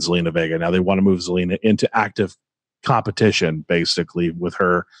Andrade and Zelina Vega. Now they want to move Zelina into active competition, basically, with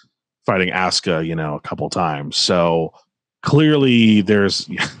her fighting Asuka, a couple times. So clearly there's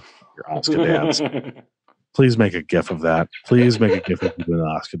your Asuka dance. Please make a gif of that. Please make a gif of the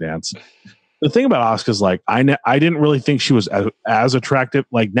Asuka dance. The thing about Asuka is like, I didn't really think she was as attractive.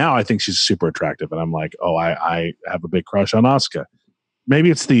 Like now I think she's super attractive. And I'm like, oh, I have a big crush on Asuka.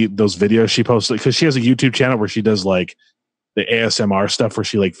 Maybe it's those videos she posts because she has a YouTube channel where she does like the ASMR stuff where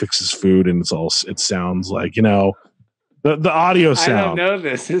she like fixes food and it sounds like, the audio sound. I don't know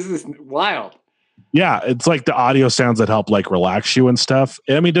this. This is wild. Yeah, it's like the audio sounds that help like relax you and stuff.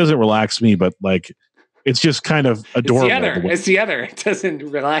 I mean, it doesn't relax me, but like it's just kind of adorable. It's the other. It doesn't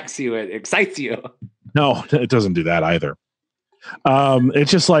relax you. It excites you. No, it doesn't do that either. It's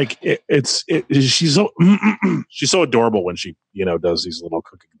just like she's so adorable when she does these little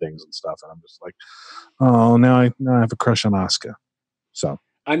cooking things and stuff, and I'm just like, oh, now I have a crush on Asuka. So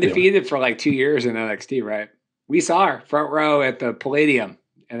undefeated for like 2 years in NXT, right? We saw her front row at the Palladium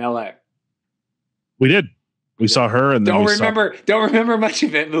in LA. We did. We saw her, and then don't remember much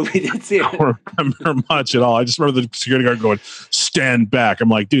of it, but we did see it. I don't remember much at all. I just remember the security guard going, "Stand back." I'm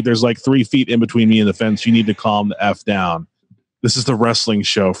like, dude, there's like 3 feet in between me and the fence. You need to calm the F down. This is the wrestling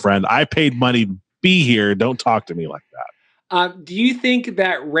show, friend. I paid money to be here. Don't talk to me like that. Do you think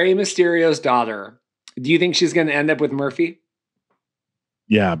that Rey Mysterio's daughter, do you think she's going to end up with Murphy?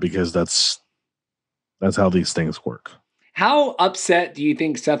 Yeah, because that's how these things work. How upset do you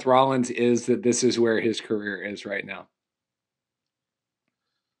think Seth Rollins is that this is where his career is right now?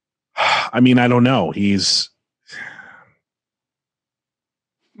 I mean, I don't know. He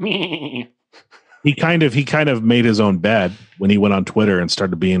kind of made his own bed when he went on Twitter and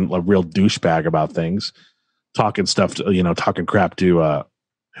started being a real douchebag about things. talking stuff to, talking crap to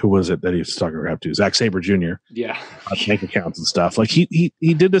who was it that he was talking crap to? Zach Sabre Jr. Yeah. Bank accounts and stuff. Like he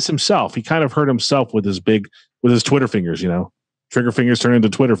did this himself. He kind of hurt himself with his Twitter fingers, trigger fingers turn into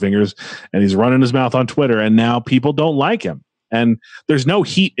Twitter fingers, and he's running his mouth on Twitter, and now people don't like him. And there's no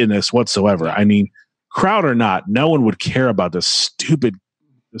heat in this whatsoever. I mean, crowd or not, no one would care about this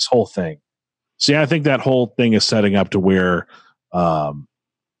whole thing. See, I think that whole thing is setting up to where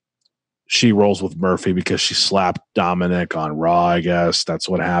she rolls with Murphy because she slapped Dominic on Raw, I guess. That's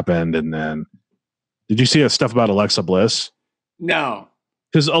what happened. And then, did you see that stuff about Alexa Bliss? No.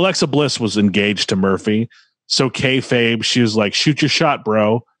 Because Alexa Bliss was engaged to Murphy. So kayfabe, she was like, shoot your shot,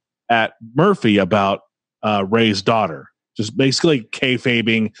 bro, at Murphy about Ray's daughter. Just basically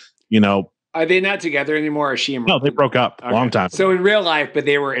kayfabing, Are they not together anymore? Or is she and Murphy? No, they broke up a long time ago. So in real life,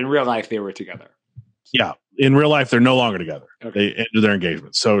 they were together. Yeah. In real life, they're no longer together. Okay. They ended their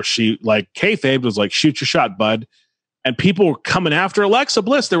engagement. So she, like, kayfabe was like, shoot your shot, bud. And people were coming after Alexa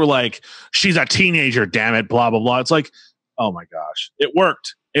Bliss. They were like, she's a teenager, damn it, blah, blah, blah. It's like, oh my gosh. It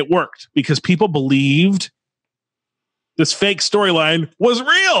worked. It worked because people believed this fake storyline was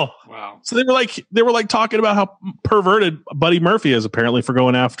real. Wow. So they were like talking about how perverted Buddy Murphy is apparently for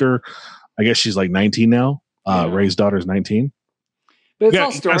going after, I guess she's like 19 now. Ray's daughter's 19. But it's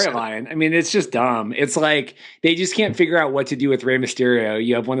all storyline. I mean, it's just dumb. It's like they just can't figure out what to do with Rey Mysterio.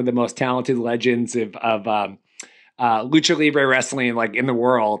 You have one of the most talented legends of Lucha Libre wrestling like in the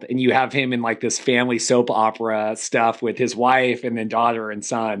world, and you have him in like this family soap opera stuff with his wife and then daughter and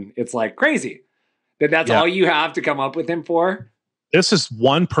son. It's like crazy that's all you have to come up with him for. This is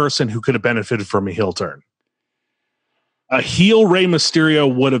one person who could have benefited from a heel turn. A heel Rey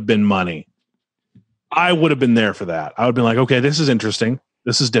Mysterio would have been money. I would have been there for that. I would have been like, okay, this is interesting.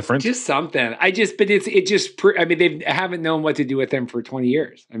 This is different. Just something. I mean, they haven't known what to do with him for 20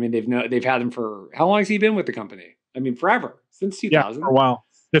 years. I mean, they've had him for, how long has he been with the company? I mean, forever, since 2000. Yeah, for a while,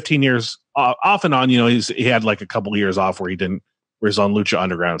 15 years off and on. He had like a couple of years off where he's on Lucha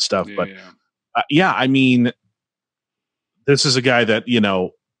Underground and stuff. I mean, this is a guy that,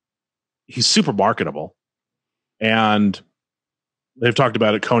 he's super marketable, and they've talked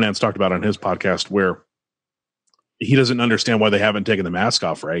about it. Conan's talked about it on his podcast where he doesn't understand why they haven't taken the mask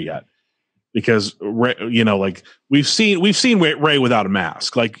off Ray yet. Because Ray, like we've seen Ray without a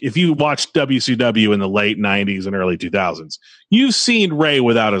mask. Like if you watched WCW in the late 90s and early 2000s, you've seen Ray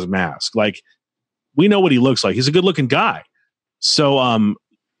without his mask. Like we know what he looks like. He's a good looking guy. So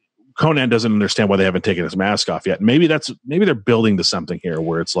Conan doesn't understand why they haven't taken his mask off yet. Maybe they're building to something here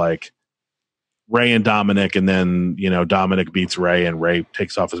where it's like Ray and Dominic, and then Dominic beats Ray, and Ray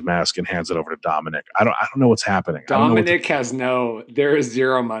takes off his mask and hands it over to Dominic. I don't know what's happening. There is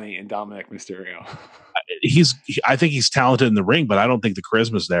zero money in Dominic Mysterio. I think he's talented in the ring, but I don't think the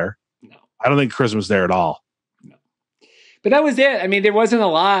charisma's there. No, I don't think charisma's there at all. No, but that was it. I mean, there wasn't a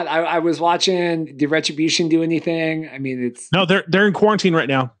lot. I was watching. Did Retribution do anything? I mean, they're in quarantine right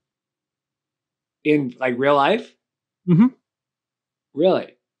now. In like real life? Mm-hmm.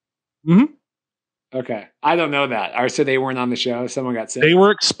 Really? Mm-hmm. Okay. I don't know that. So they weren't on the show? Someone got sick? They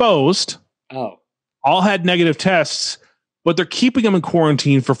were exposed. Oh. All had negative tests, but they're keeping them in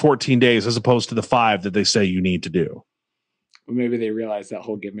quarantine for 14 days as opposed to the 5 that they say you need to do. Well, maybe they realize that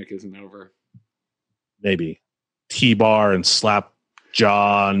whole gimmick isn't over. Maybe. T-bar and slap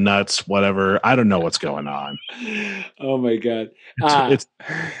jaw, nuts, whatever. I don't know what's going on. Oh, my God. It's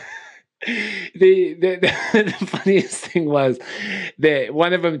the funniest thing was that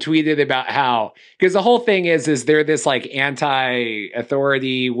one of them tweeted about how, because the whole thing is they're this like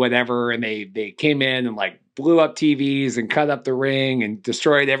anti-authority whatever, and they came in and like blew up TVs and cut up the ring and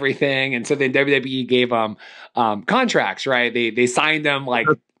destroyed everything, and so then WWE gave them contracts, right? They signed them like.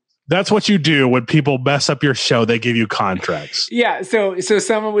 That's what you do when people mess up your show. They give you contracts. Yeah. So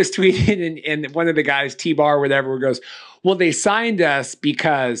someone was tweeting, and one of the guys, T-Bar, whatever, goes, well, they signed us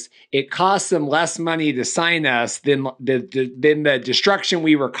because it cost them less money to sign us than the destruction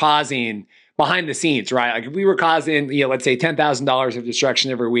we were causing behind the scenes, right? Like if we were causing, let's say $10,000 of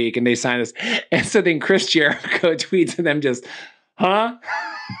destruction every week, and they signed us. And so then Chris Jericho tweets to them just, huh?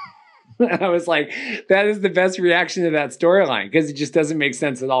 I was like, that is the best reaction to that storyline because it just doesn't make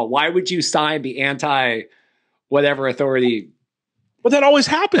sense at all. Why would you sign the anti-whatever authority? But that always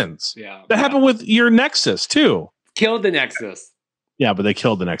happens. Yeah. That happened with your Nexus, too. Killed the Nexus. Yeah, but they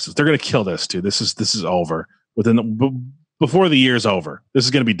killed the Nexus. They're going to kill this, too. This is over. Before the year's over. This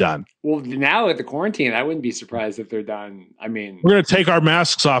is going to be done. Well, now at the quarantine, I wouldn't be surprised if they're done. I mean, we're going to take our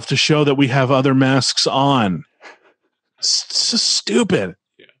masks off to show that we have other masks on. It's so stupid.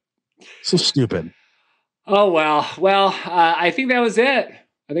 So stupid. Oh, well, I think that was it.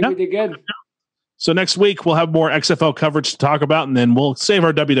 I think we did good. So next week we'll have more XFL coverage to talk about, and then we'll save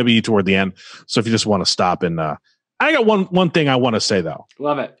our WWE toward the end. So if you just want to stop and I got one thing I want to say though.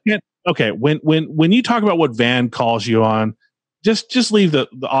 Love it. Okay, when you talk about what Van calls you on, just leave the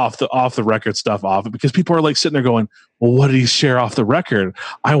off the record stuff off it, because people are like sitting there going, well, what did he share off the record?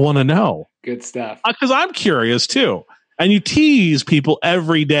 I want to know. Good stuff. Because I'm curious too. And you tease people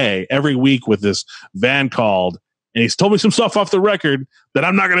every day, every week with this Van called, and he's told me some stuff off the record that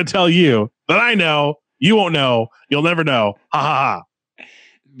I'm not going to tell you, that I know, you won't know, you'll never know. Ha ha ha.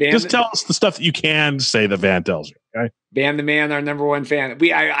 Just tell us the stuff that you can say that Van tells you. Okay. Van the Man, our number one fan.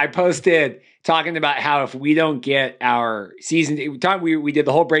 I posted talking about how if we don't get our season, we did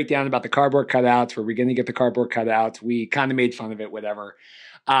the whole breakdown about the cardboard cutouts. Were we going to get the cardboard cutouts? We kind of made fun of it, whatever.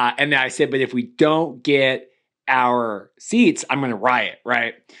 And then I said, but if we don't get our seats, I'm going to riot,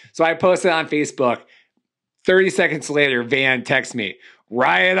 right? So I posted on Facebook. 30 seconds later, Van texts me,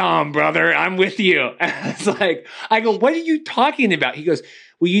 riot on, brother. I'm with you. And it's like, I go, what are you talking about? He goes,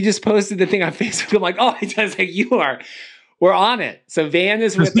 well, you just posted the thing on Facebook. I'm like, oh, he does. Like, you are. We're on it. So Van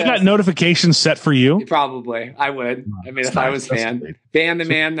is with us. He got notifications set for you? Probably. I would. I mean, if I was Van. Van the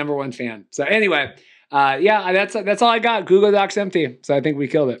Man, number one fan. So anyway, yeah, that's all I got. Google Doc's empty. So I think we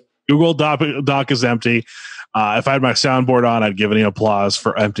killed it. Google Doc is empty. If I had my soundboard on, I'd give any applause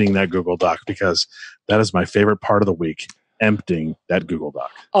for emptying that Google Doc, because that is my favorite part of the week, emptying that Google Doc.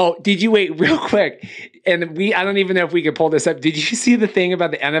 Oh, did you wait real quick? And I don't even know if we could pull this up. Did you see the thing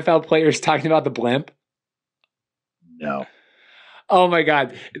about the NFL players talking about the blimp? No. Oh my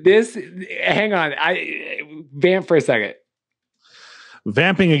God. Hang on. Vamp for a second.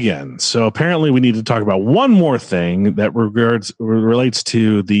 Vamping again. So apparently we need to talk about one more thing that relates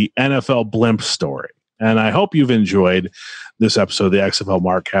to the NFL blimp story. And I hope you've enjoyed this episode of the XFL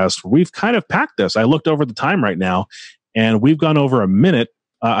Markcast. We've kind of packed this. I looked over the time right now, and we've gone over a minute.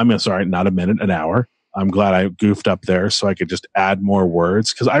 Not a minute, an hour. I'm glad I goofed up there so I could just add more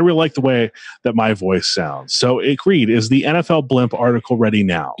words, because I really like the way that my voice sounds. So, Reid, is the NFL blimp article ready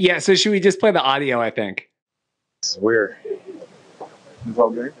now? Yeah, so should we just play the audio, I think? It's weird. It's all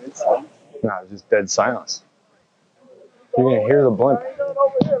good. No, it's just dead silence. You're going to hear the blimp.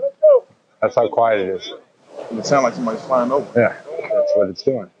 That's how quiet it is. It sounds like somebody's flying over. Yeah, that's what it's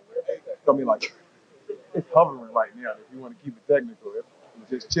doing. It's gonna be like, it's hovering right now. If you want to keep it technical, it's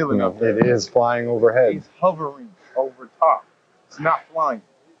just chilling up there. It is flying overhead. It's hovering over top. It's not flying.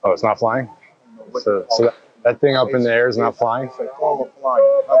 Oh, it's not flying? So that thing up in the air is not flying? It's a form of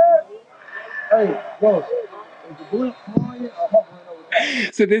flying. Hey, Ghost, is the blimp flying or hovering over top?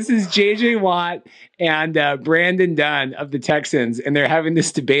 So this is JJ Watt and Brandon Dunn of the Texans, and they're having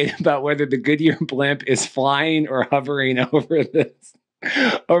this debate about whether the Goodyear blimp is flying or hovering over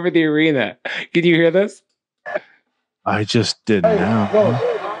the arena. Can you hear this? I just didn't know. Ghost,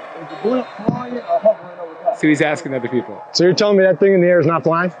 is the blimp flying or hovering over top? So he's asking other people. So you're telling me that thing in the air is not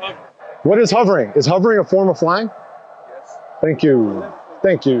flying? What is hovering? Is hovering a form of flying? Yes. Thank you.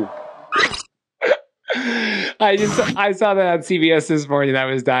 Thank you. I saw that on CBS this morning. I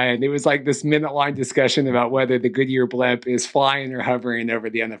was dying. It was like this minute-long discussion about whether the Goodyear blimp is flying or hovering over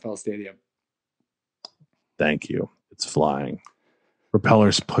the NFL stadium. Thank you. It's flying.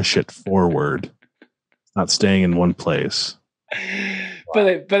 Propellers push it forward. It's not staying in one place.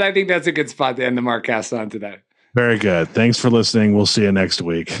 But I think that's a good spot to end the Markcast on today. Very good. Thanks for listening. We'll see you next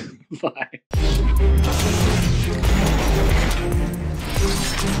week. Bye.